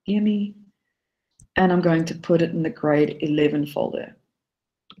 Academy, and I'm going to put it in the grade 11 folder.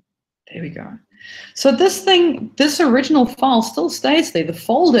 There we go. So this thing, this original file still stays there. The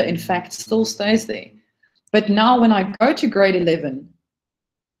folder, in fact, still stays there. But now when I go to grade 11,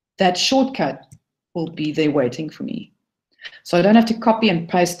 that shortcut will be there waiting for me. So I don't have to copy and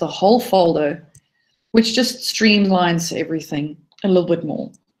paste the whole folder, which just streamlines everything a little bit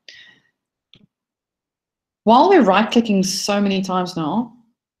more. While we're right-clicking so many times now,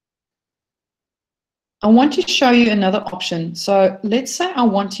 I want to show you another option. So let's say I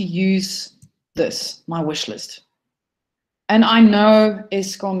want to use this, my wish list. And I know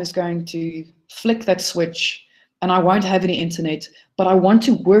Eskom is going to flick that switch and I won't have any internet, but I want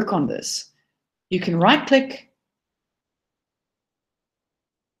to work on this. You can right-click.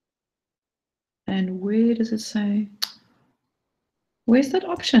 And where does it say? Where's that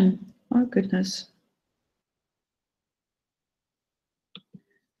option? Oh, goodness.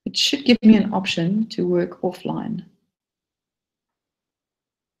 It should give me an option to work offline.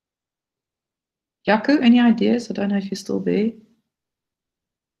 Yaku, any ideas? I don't know if you're still there.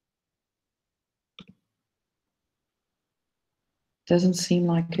 Doesn't seem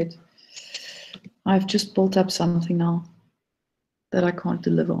like it. I've just built up something now that I can't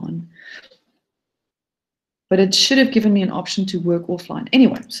deliver on. But it should have given me an option to work offline.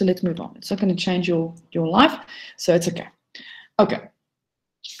 Anyway, so let's move on. It's not going to change your life, so it's okay. Okay.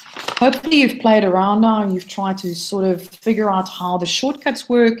 Hopefully you've played around now and you've tried to sort of figure out how the shortcuts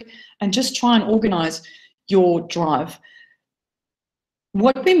work and just try and organize your drive.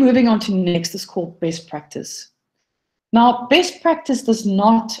 What we're moving on to next is called best practice. Now, best practice does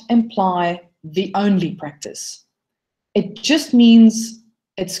not imply the only practice. It just means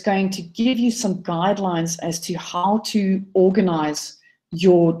it's going to give you some guidelines as to how to organize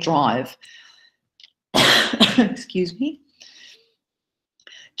your drive. Excuse me.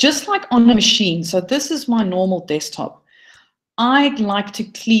 Just like on a machine, so this is my normal desktop. I'd like to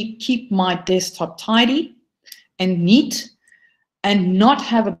keep my desktop tidy and neat and not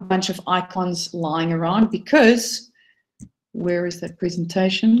have a bunch of icons lying around because, where is that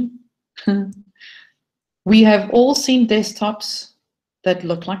presentation? We have all seen desktops that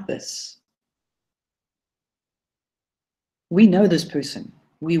look like this. We know this person.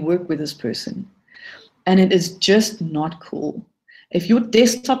 We work with this person. And it is just not cool. If your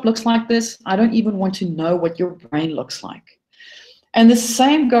desktop looks like this, I don't even want to know what your brain looks like. And the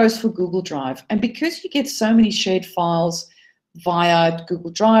same goes for Google Drive. And because you get so many shared files via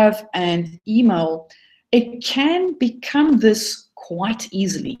Google Drive and email, it can become this quite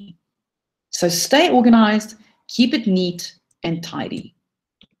easily. So stay organized, keep it neat and tidy.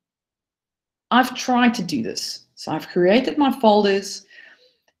 I've tried to do this. So I've created my folders,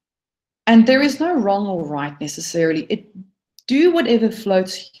 and there is no wrong or right necessarily. Do whatever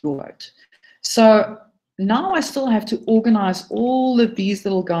floats your boat. So now I still have to organize all of these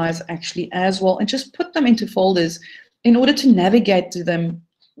little guys actually as well and just put them into folders in order to navigate to them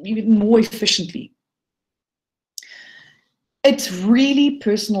even more efficiently. It's really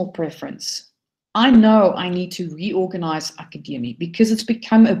personal preference. I know I need to reorganize Academy because it's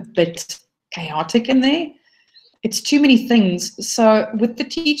become a bit chaotic in there. It's too many things. So with the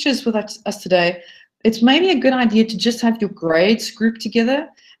teachers with us today, it's maybe a good idea to just have your grades grouped together.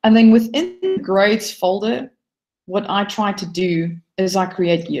 And then within the grades folder, what I try to do is I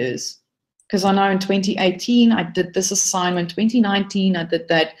create years. Because I know in 2018, I did this assignment, 2019, I did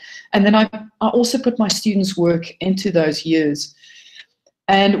that. And then I also put my students' work into those years.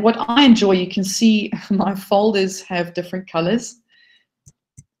 And what I enjoy, you can see my folders have different colors.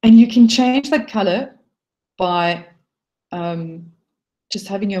 And you can change that color by just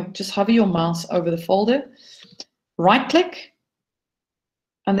hover your mouse over the folder, right click,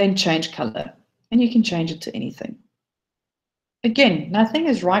 and then change color. And you can change it to anything. Again, nothing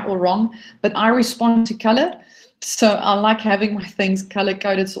is right or wrong, but I respond to color. So I like having my things color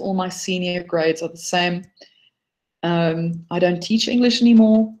coded, so all my senior grades are the same. I don't teach English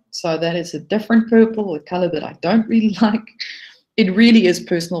anymore, so that is a different purple, a color that I don't really like. It really is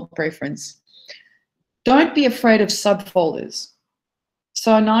personal preference. Don't be afraid of subfolders.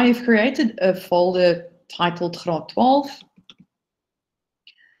 So now you've created a folder titled Grade 12.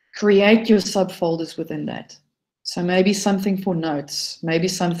 Create your subfolders within that. So maybe something for notes, maybe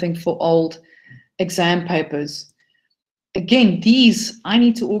something for old exam papers. Again, these I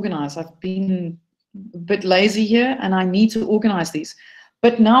need to organize. I've been a bit lazy here and I need to organize these.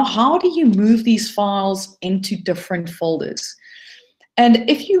 But now how do you move these files into different folders? And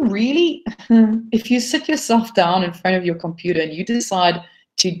if you really, if you sit yourself down in front of your computer and you decide,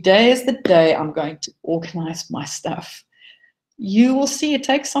 today is the day I'm going to organize my stuff, you will see it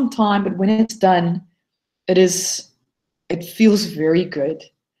takes some time, but when it's done, it feels very good.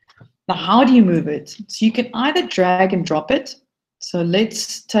 Now, how do you move it? So you can either drag and drop it. So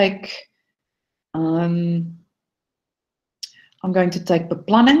let's take, I'm going to take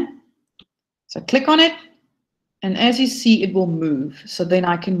beplanning. So click on it, and as you see, it will move. So then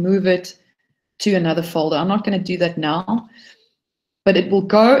I can move it to another folder. I'm not going to do that now, but it will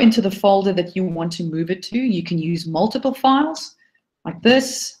go into the folder that you want to move it to. You can use multiple files like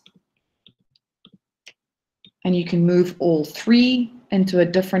this, and you can move all 3 into a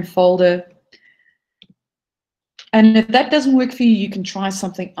different folder. And if that doesn't work for you, you can try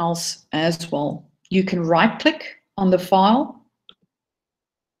something else as well. You can right-click on the file,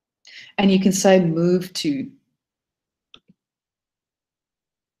 and you can say move to.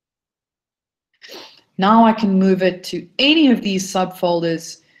 Now I can move it to any of these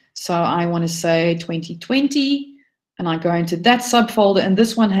subfolders. So I want to say 2020, and I go into that subfolder, and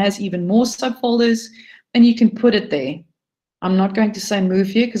this one has even more subfolders, and you can put it there. I'm not going to say move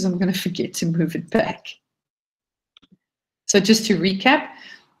here because I'm going to forget to move it back. So just to recap,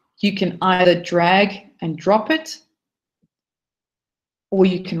 you can either drag and drop it, or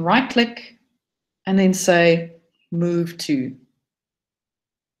you can right-click and then say move to.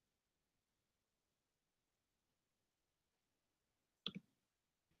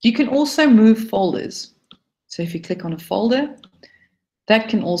 You can also move folders. So if you click on a folder, that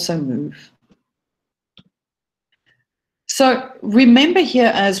can also move. So remember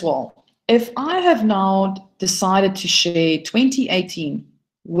here as well, if I have now decided to share 2018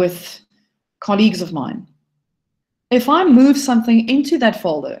 with colleagues of mine, if I move something into that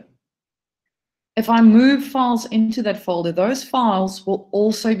folder, if I move files into that folder, those files will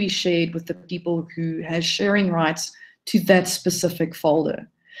also be shared with the people who has sharing rights to that specific folder.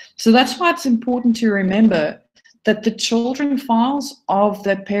 So that's why it's important to remember that the children files of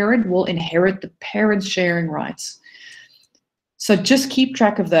the parent will inherit the parent's sharing rights. So just keep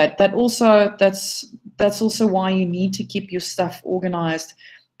track of that. That's also why you need to keep your stuff organized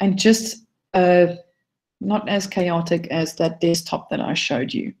and just not as chaotic as that desktop that I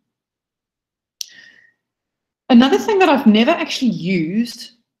showed you. Another thing that I've never actually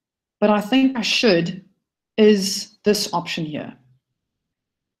used, but I think I should, is this option here.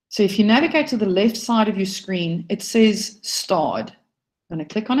 So if you navigate to the left side of your screen, it says starred. I'm going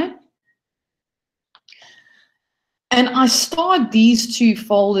to click on it. And I starred these 2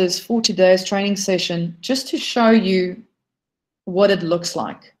 folders for today's training session just to show you what it looks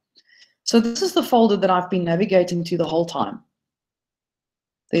like. So this is the folder that I've been navigating to the whole time.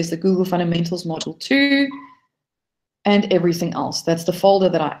 There's the Google Fundamentals Module 2 and everything else. That's the folder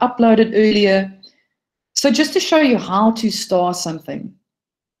that I uploaded earlier. So just to show you how to star something,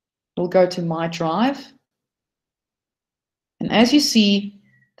 we'll go to My Drive. And as you see,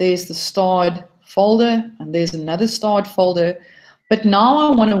 there's the starred folder, and there's another starred folder. But now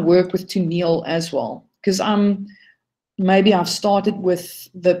I want to work with Tunil as well, because maybe I've started with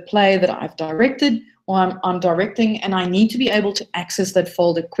the play that I've directed, or I'm directing, and I need to be able to access that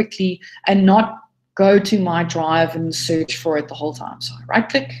folder quickly and not go to My Drive and search for it the whole time. So I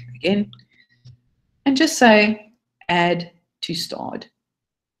right-click again and just say Add to Starred.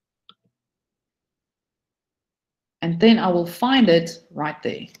 And then I will find it right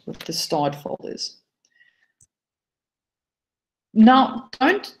there with the starred folders. Now,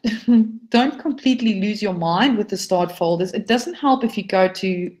 don't completely lose your mind with the starred folders. It doesn't help if you go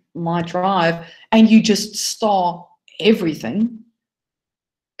to My Drive and you just star everything,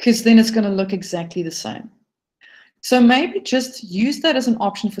 because then it's going to look exactly the same. So maybe just use that as an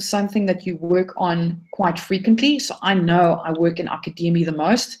option for something that you work on quite frequently. So I know I work in academia the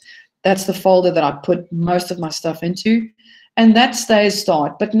most. That's the folder that I put most of my stuff into, and that stays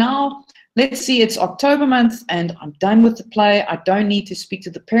starred. But now, let's see, it's October month, and I'm done with the play. I don't need to speak to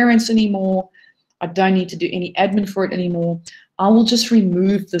the parents anymore. I don't need to do any admin for it anymore. I will just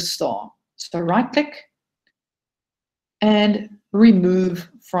remove the star. So right-click and remove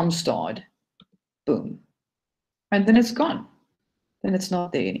from starred. Boom. And then it's gone. Then it's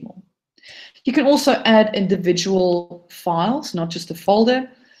not there anymore. You can also add individual files, not just a folder.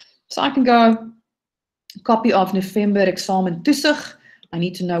 So I can go copy of November examen toesig. I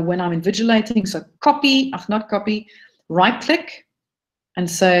need to know when I'm invigilating. So copy, not copy, right-click and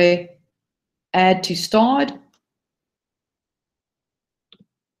say add to starred.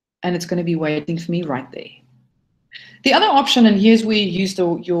 And it's going to be waiting for me right there. The other option, and here's where you use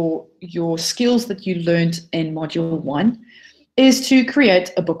your skills that you learned in Module 1, is to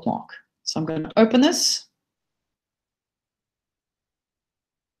create a bookmark. So I'm going to open this.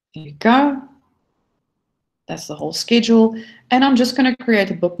 There you go. That's the whole schedule. And I'm just going to create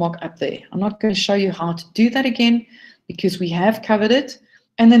a bookmark up there. I'm not going to show you how to do that again because we have covered it.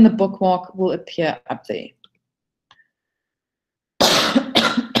 And then the bookmark will appear up there.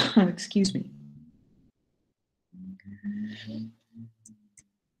 Excuse me.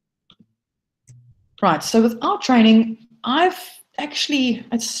 Right, so with our training, I've actually,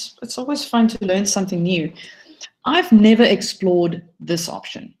 it's always fun to learn something new. I've never explored this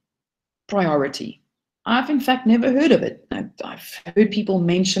option, priority. I've in fact never heard of it. I've heard people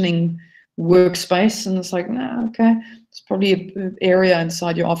mentioning workspace, and it's like, no, okay, it's probably an area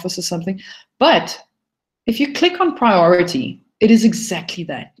inside your office or something. But if you click on priority, it is exactly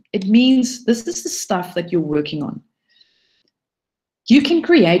that. It means this is the stuff that you're working on. You can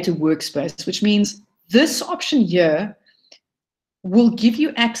create a workspace, which means this option here will give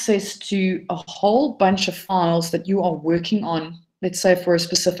you access to a whole bunch of files that you are working on, let's say for a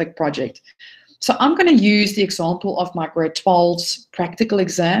specific project. So I'm going to use the example of my grade 12's practical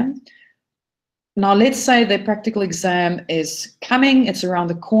exam. Now let's say the practical exam is coming, it's around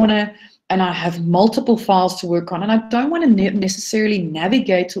the corner, and I have multiple files to work on, and I don't want to necessarily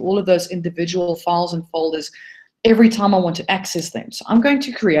navigate to all of those individual files and folders every time I want to access them. So I'm going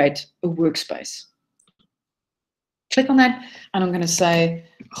to create a workspace. Click on that, and I'm going to say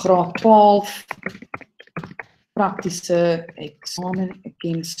graad 12 praktische examen.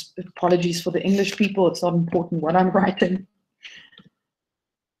 Again, apologies for the English people, it's not important what I'm writing.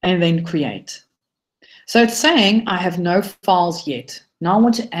 And then create. So it's saying I have no files yet. Now I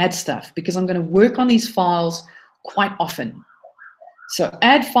want to add stuff because I'm going to work on these files quite often. So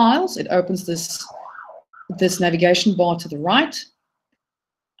add files, it opens this navigation bar to the right,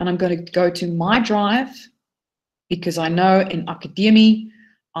 and I'm going to go to my drive because I know in Academy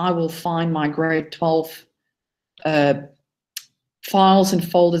I will find my grade 12 files and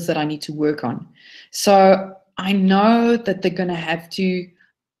folders that I need to work on. So I know that they're going to have to,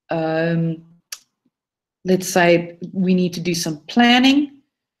 let's say we need to do some planning.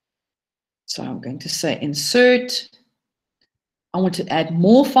 So I'm going to say insert. I want to add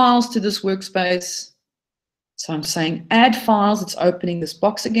more files to this workspace. So I'm saying add files. It's opening this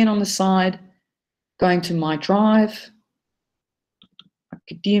box again on the side, going to my drive,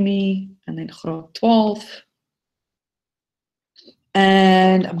 Academy, and then grade 12.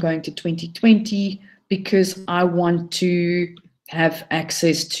 And I'm going to 2020 because I want to have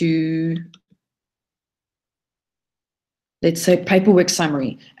access to, let's say, paperwork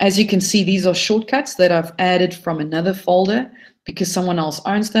summary. As you can see, these are shortcuts that I've added from another folder because someone else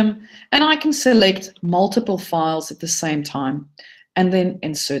owns them. And I can select multiple files at the same time and then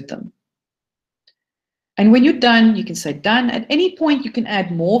insert them. And when you're done, you can say done. At any point, you can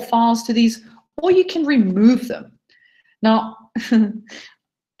add more files to these, or you can remove them. Now,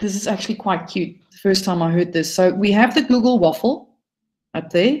 this is actually quite cute. The first time I heard this. So we have the Google waffle up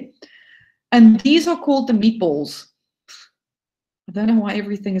there, and these are called the meatballs. I don't know why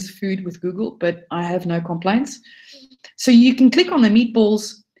everything is food with Google, but I have no complaints. So you can click on the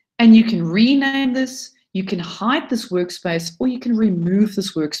meatballs and you can rename this, you can hide this workspace, or you can remove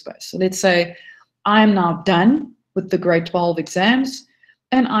this workspace. So let's say I am now done with the grade 12 exams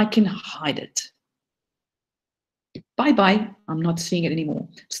and I can hide it. Bye-bye, I'm not seeing it anymore.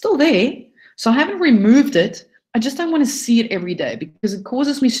 It's still there, so I haven't removed it. I just don't want to see it every day because it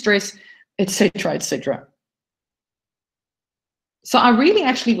causes me stress, etc., etc. So I really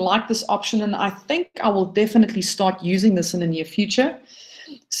actually like this option, and I think I will definitely start using this in the near future.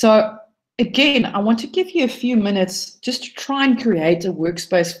 So again, I want to give you a few minutes just to try and create a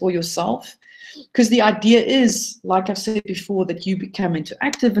workspace for yourself, because the idea is, like I've said before, that you become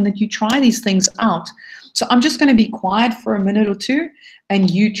interactive and that you try these things out. So I'm just going to be quiet for a minute or two, and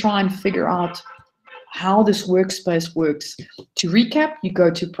you try and figure out how this workspace works. To recap, you go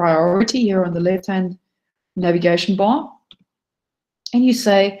to priority here on the left-hand navigation bar, and you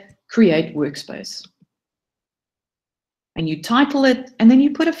say create workspace. And you title it, and then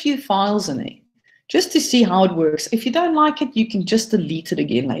you put a few files in there just to see how it works. If you don't like it, you can just delete it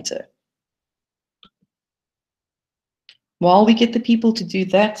again later. While we get the people to do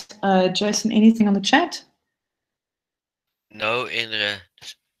that, Jayson, anything on the chat? No, Andrea.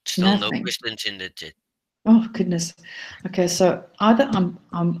 Still no questions in the chat. Oh goodness. Okay, so either I'm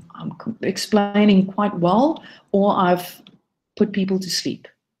explaining quite well, or I've put people to sleep.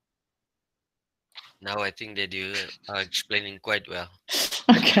 No, I think that you are explaining quite well.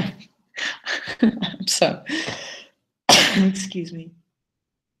 Okay. So, excuse me.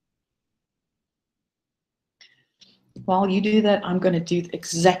 While you do that, I'm going to do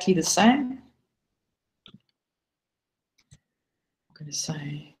exactly the same. I'm going to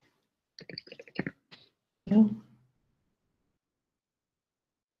say,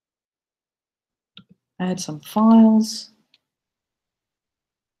 add some files.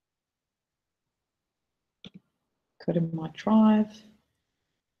 Go to my drive.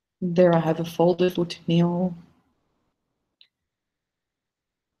 There I have a folder for Tennille.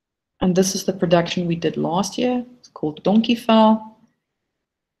 And this is the production we did last year. It's called Donkey Fell.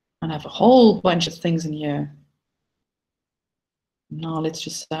 And I have a whole bunch of things in here. Now let's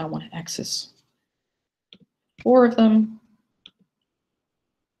just say I want to access 4 of them.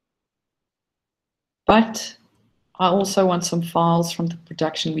 But I also want some files from the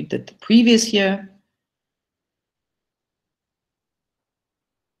production we did the previous year.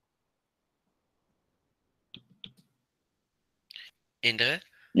 Andrea,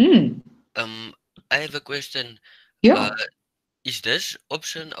 I have a question. Yeah. Is this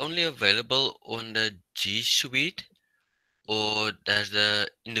option only available on the G Suite, or does the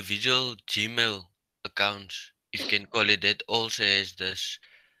individual Gmail accounts, if you can call it that, also has this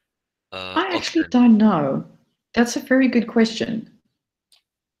I actually option? don't know. That's a very good question.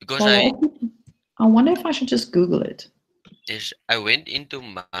 Because I wonder if I should just Google it. yes, I went into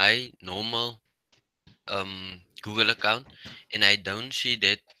my normal Google account and I don't see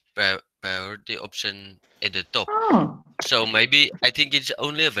that priority option at the top. Oh, So maybe I think it's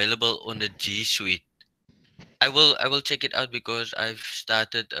only available on the G Suite. I will check it out because I've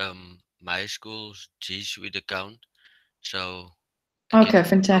started my school's G Suite account, so I can. okay,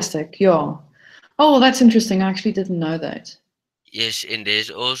 fantastic. Yeah. Oh, well, that's interesting. I actually didn't know that. Yes, and there's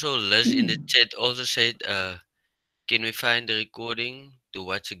also Liz in the chat also said, can we find the recording to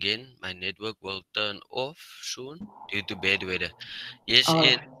watch again? My network will turn off soon due to bad weather. Yes, Oh,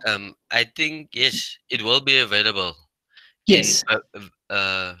 and I think yes, it will be available. And yes.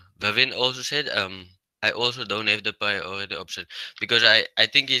 Vivian also said, I also don't have the priority option because I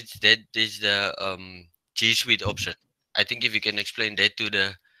think it's that is the G Suite option. I think if you can explain that to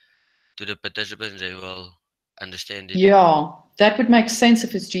the participants, they will understand it. Yeah, that would make sense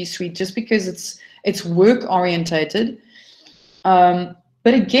if it's G Suite, just because it's work orientated. But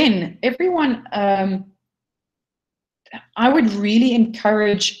again, everyone, I would really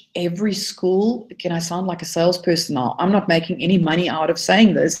encourage every school. Can I sound like a salesperson now? I'm not making any money out of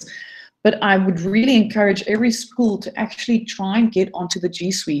saying this, but I would really encourage every school to actually try and get onto the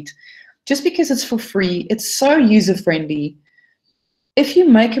G Suite, just because it's for free. It's so user friendly. If you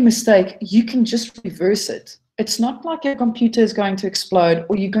make a mistake, you can just reverse it. It's not like your computer is going to explode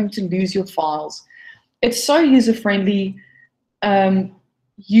or you're going to lose your files. It's so user friendly.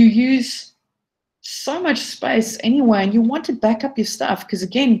 You use so much space anyway, and you want to back up your stuff because,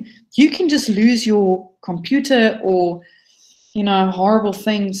 again, you can just lose your computer, or horrible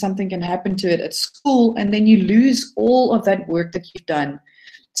thing, something can happen to it at school, and then you lose all of that work that you've done.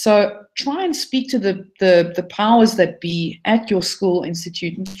 So try and speak to the powers that be at your school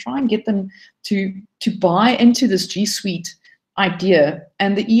institute and try and get them to buy into this G Suite idea.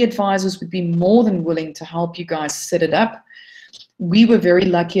 And the e-advisors would be more than willing to help you guys set it up. We were very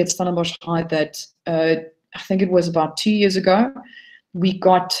lucky at Stellenbosch High that I think it was about 2 years ago, we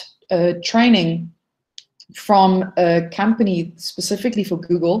got training from a company specifically for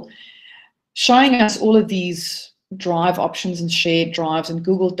Google, showing us all of these drive options and shared drives and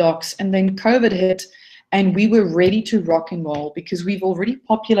Google Docs. And then COVID hit and we were ready to rock and roll because we've already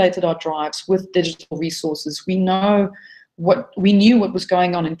populated our drives with digital resources. We knew what was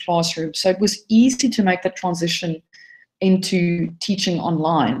going on in classrooms. So it was easy to make that transition into teaching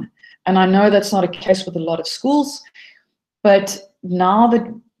online. And I know that's not a case with a lot of schools, but now that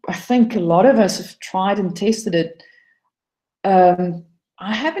I think a lot of us have tried and tested it,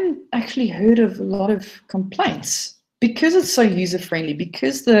 I haven't actually heard of a lot of complaints because it's so user-friendly,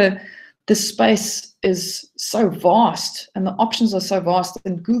 because the space is so vast and the options are so vast,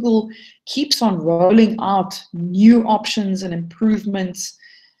 and Google keeps on rolling out new options and improvements.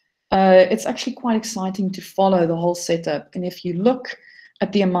 It's actually quite exciting to follow the whole setup. And if you look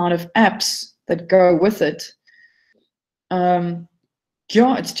at the amount of apps that go with it,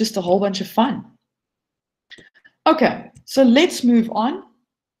 yeah, it's just a whole bunch of fun. Okay, so let's move on.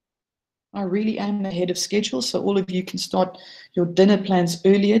 I really am ahead of schedule, so all of you can start your dinner plans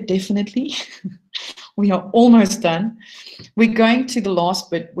earlier, definitely. We are almost done. We're going to the last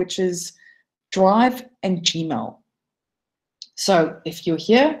bit, which is Drive and Gmail. So if you're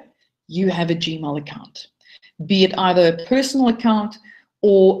here, you have a Gmail account, be it either a personal account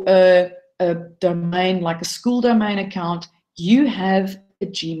or a domain like a school domain account. You have a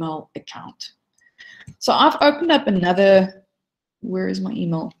Gmail account. So I've opened up another, where is my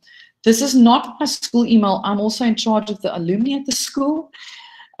email? This is not my school email. I'm also in charge of the alumni at the school.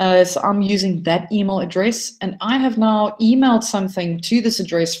 So I'm using that email address, and I have now emailed something to this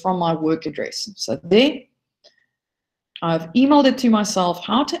address from my work address. So there, I've emailed it to myself,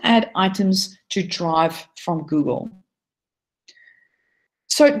 how to add items to Drive from Google.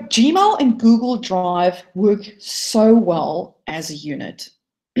 So Gmail and Google Drive work so well as a unit.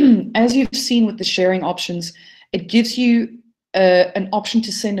 as you've seen with the sharing options, it gives you an option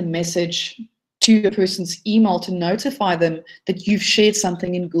to send a message to a person's email to notify them that you've shared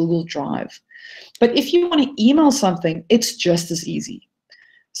something in Google Drive. But if you want to email something, it's just as easy.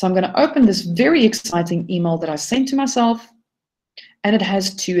 So I'm going to open this very exciting email that I sent to myself, and it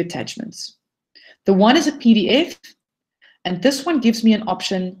has 2 attachments. The one is a PDF, and this one gives me an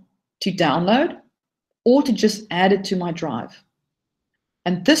option to download or to just add it to my drive.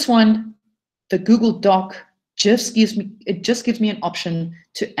 And this one, the Google Doc, just gives me an option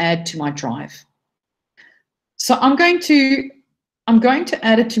to add to my drive. So I'm going to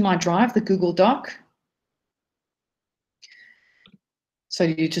add it to my drive, the Google Doc. So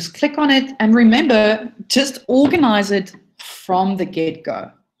you just click on it, and remember, just organize it from the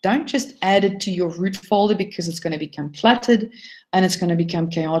get-go. Don't just add it to your root folder, because it's going to become cluttered and it's going to become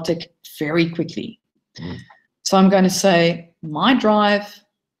chaotic very quickly. So I'm going to say my drive,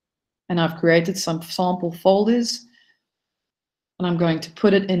 and I've created some sample folders, and I'm going to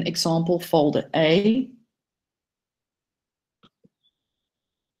put it in example folder A.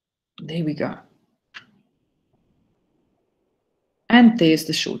 There we go. And there's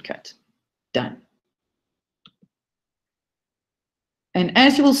the shortcut. Done. And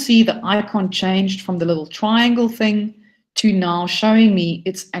as you will see, the icon changed from the little triangle thing to now showing me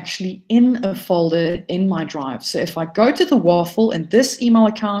it's actually in a folder in my drive. So if I go to the waffle in this email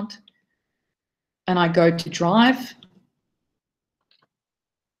account and I go to Drive,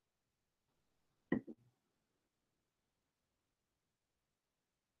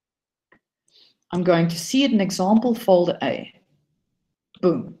 I'm going to see it in example folder A.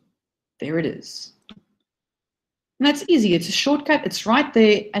 Boom, there it is. And that's easy, it's a shortcut, it's right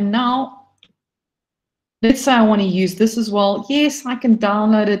there. And now, let's say I want to use this as well. Yes, I can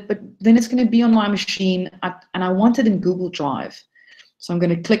download it, but then it's going to be on my machine, and I want it in Google Drive. So I'm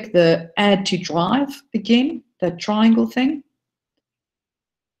going to click the Add to Drive again, that triangle thing.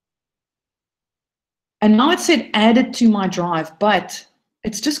 And now it said add it to my drive, but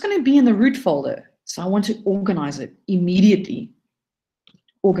it's just going to be in the root folder. So I want to organize it immediately.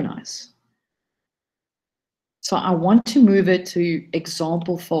 Organize. So I want to move it to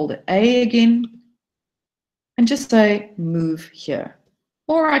example folder A again, and just say move here.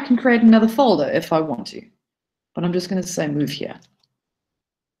 Or I can create another folder if I want to, but I'm just going to say move here.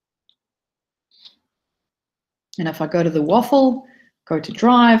 And if I go to the waffle, go to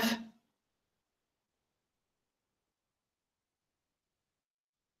Drive,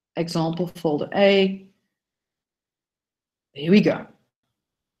 example folder A, there we go.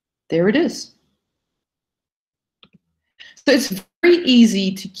 There it is. So it's very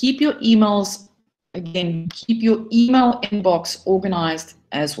easy to keep your emails, again, keep your email inbox organized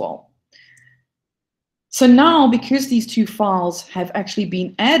as well. So now, because these 2 files have actually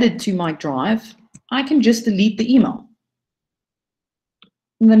been added to my drive, I can just delete the email.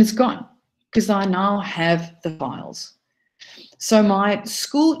 And then it's gone, because I now have the files. So my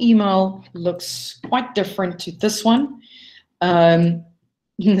school email looks quite different to this one.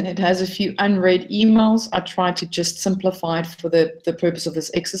 It has a few unread emails. I tried to just simplify it for the purpose of this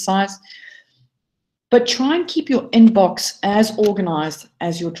exercise. But try and keep your inbox as organized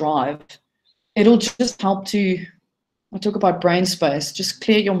as your drive. It'll just help to, I talk about brain space, just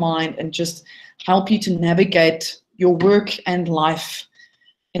clear your mind and just help you to navigate your work and life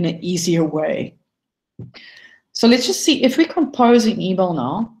in an easier way. So let's just see if we compose an email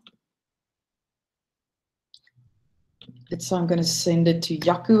now. So I'm going to send it to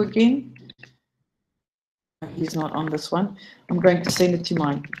Yaku again. He's not on this one. I'm going to send it to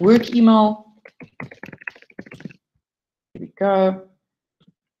my work email. Here we go.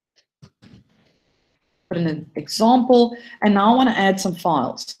 Put in an example. And now I want to add some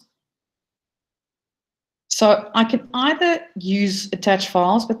files. So I can either use attach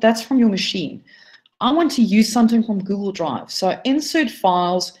files, but that's from your machine. I want to use something from Google Drive. So insert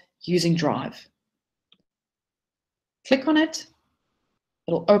files using Drive. Click on it.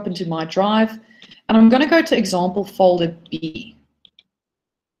 It'll open to my drive. And I'm going to go to example folder B.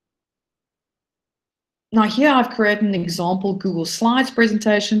 Now here I've created an example Google Slides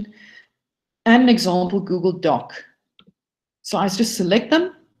presentation and an example Google Doc. So I just select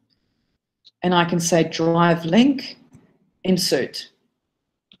them and I can say drive link, insert.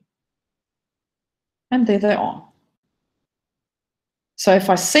 And there they are. So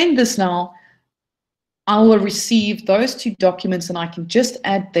if I send this now, I will receive those 2 documents and I can just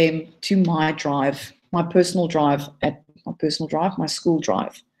add them to my drive, my personal drive, my school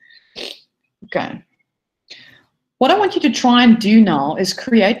drive. Okay. What I want you to try and do now is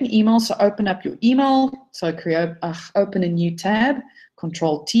create an email. So open up your email. So open a new tab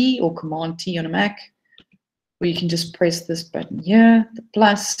Control T or Command T on a Mac, or you can just press this button here, the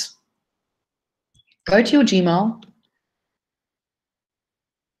plus. Go to your Gmail.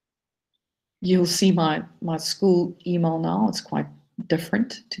 You'll see my school email now. It's quite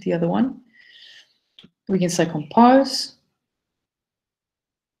different to the other one. We can say compose.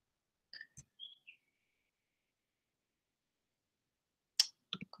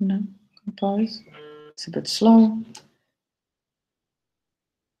 No, compose. It's a bit slow.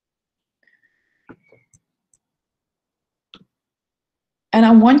 And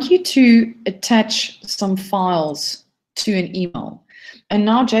I want you to attach some files to an email. And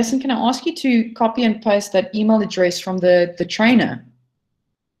now, Jayson, can I ask you to copy and paste that email address from the trainer?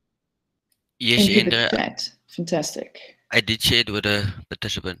 Yes, into and the chat. Fantastic. I did share it with the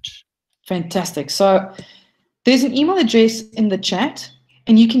participants. Fantastic. So there's an email address in the chat,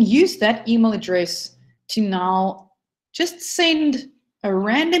 and you can use that email address to now just send a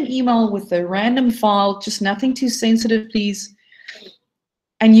random email with a random file, just nothing too sensitive, please.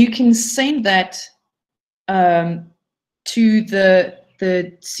 And you can send that to the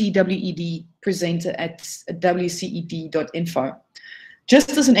CWED presenter at wced.info,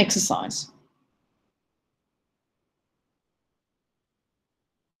 just as an exercise.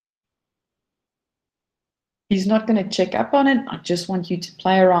 He's not going to check up on it. I just want you to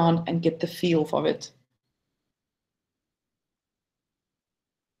play around and get the feel of it.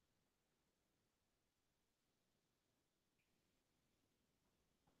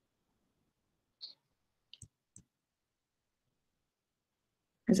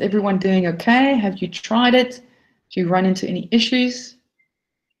 Is everyone doing okay? Have you tried it? Do you run into any issues?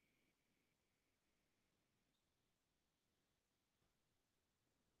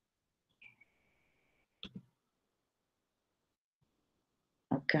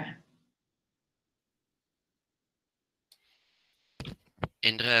 Okay.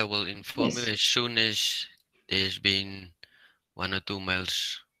 Andrea, I will inform you as soon as there's been 1 or 2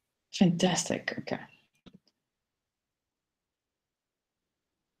 mails. Fantastic. Okay.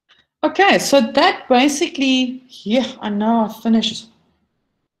 Okay, so that basically, yeah, I know I finished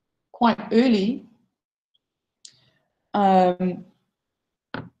quite early. But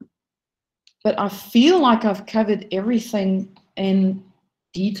I feel like I've covered everything in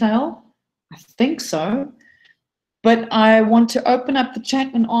detail. I think so. But I want to open up the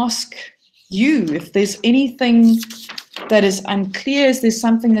chat and ask you if there's anything that is unclear. Is there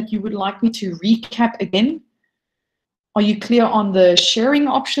something that you would like me to recap again? Are you clear on the sharing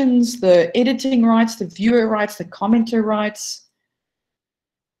options, the editing rights, the viewer rights, the commenter rights?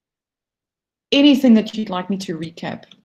 Anything that you'd like me to recap?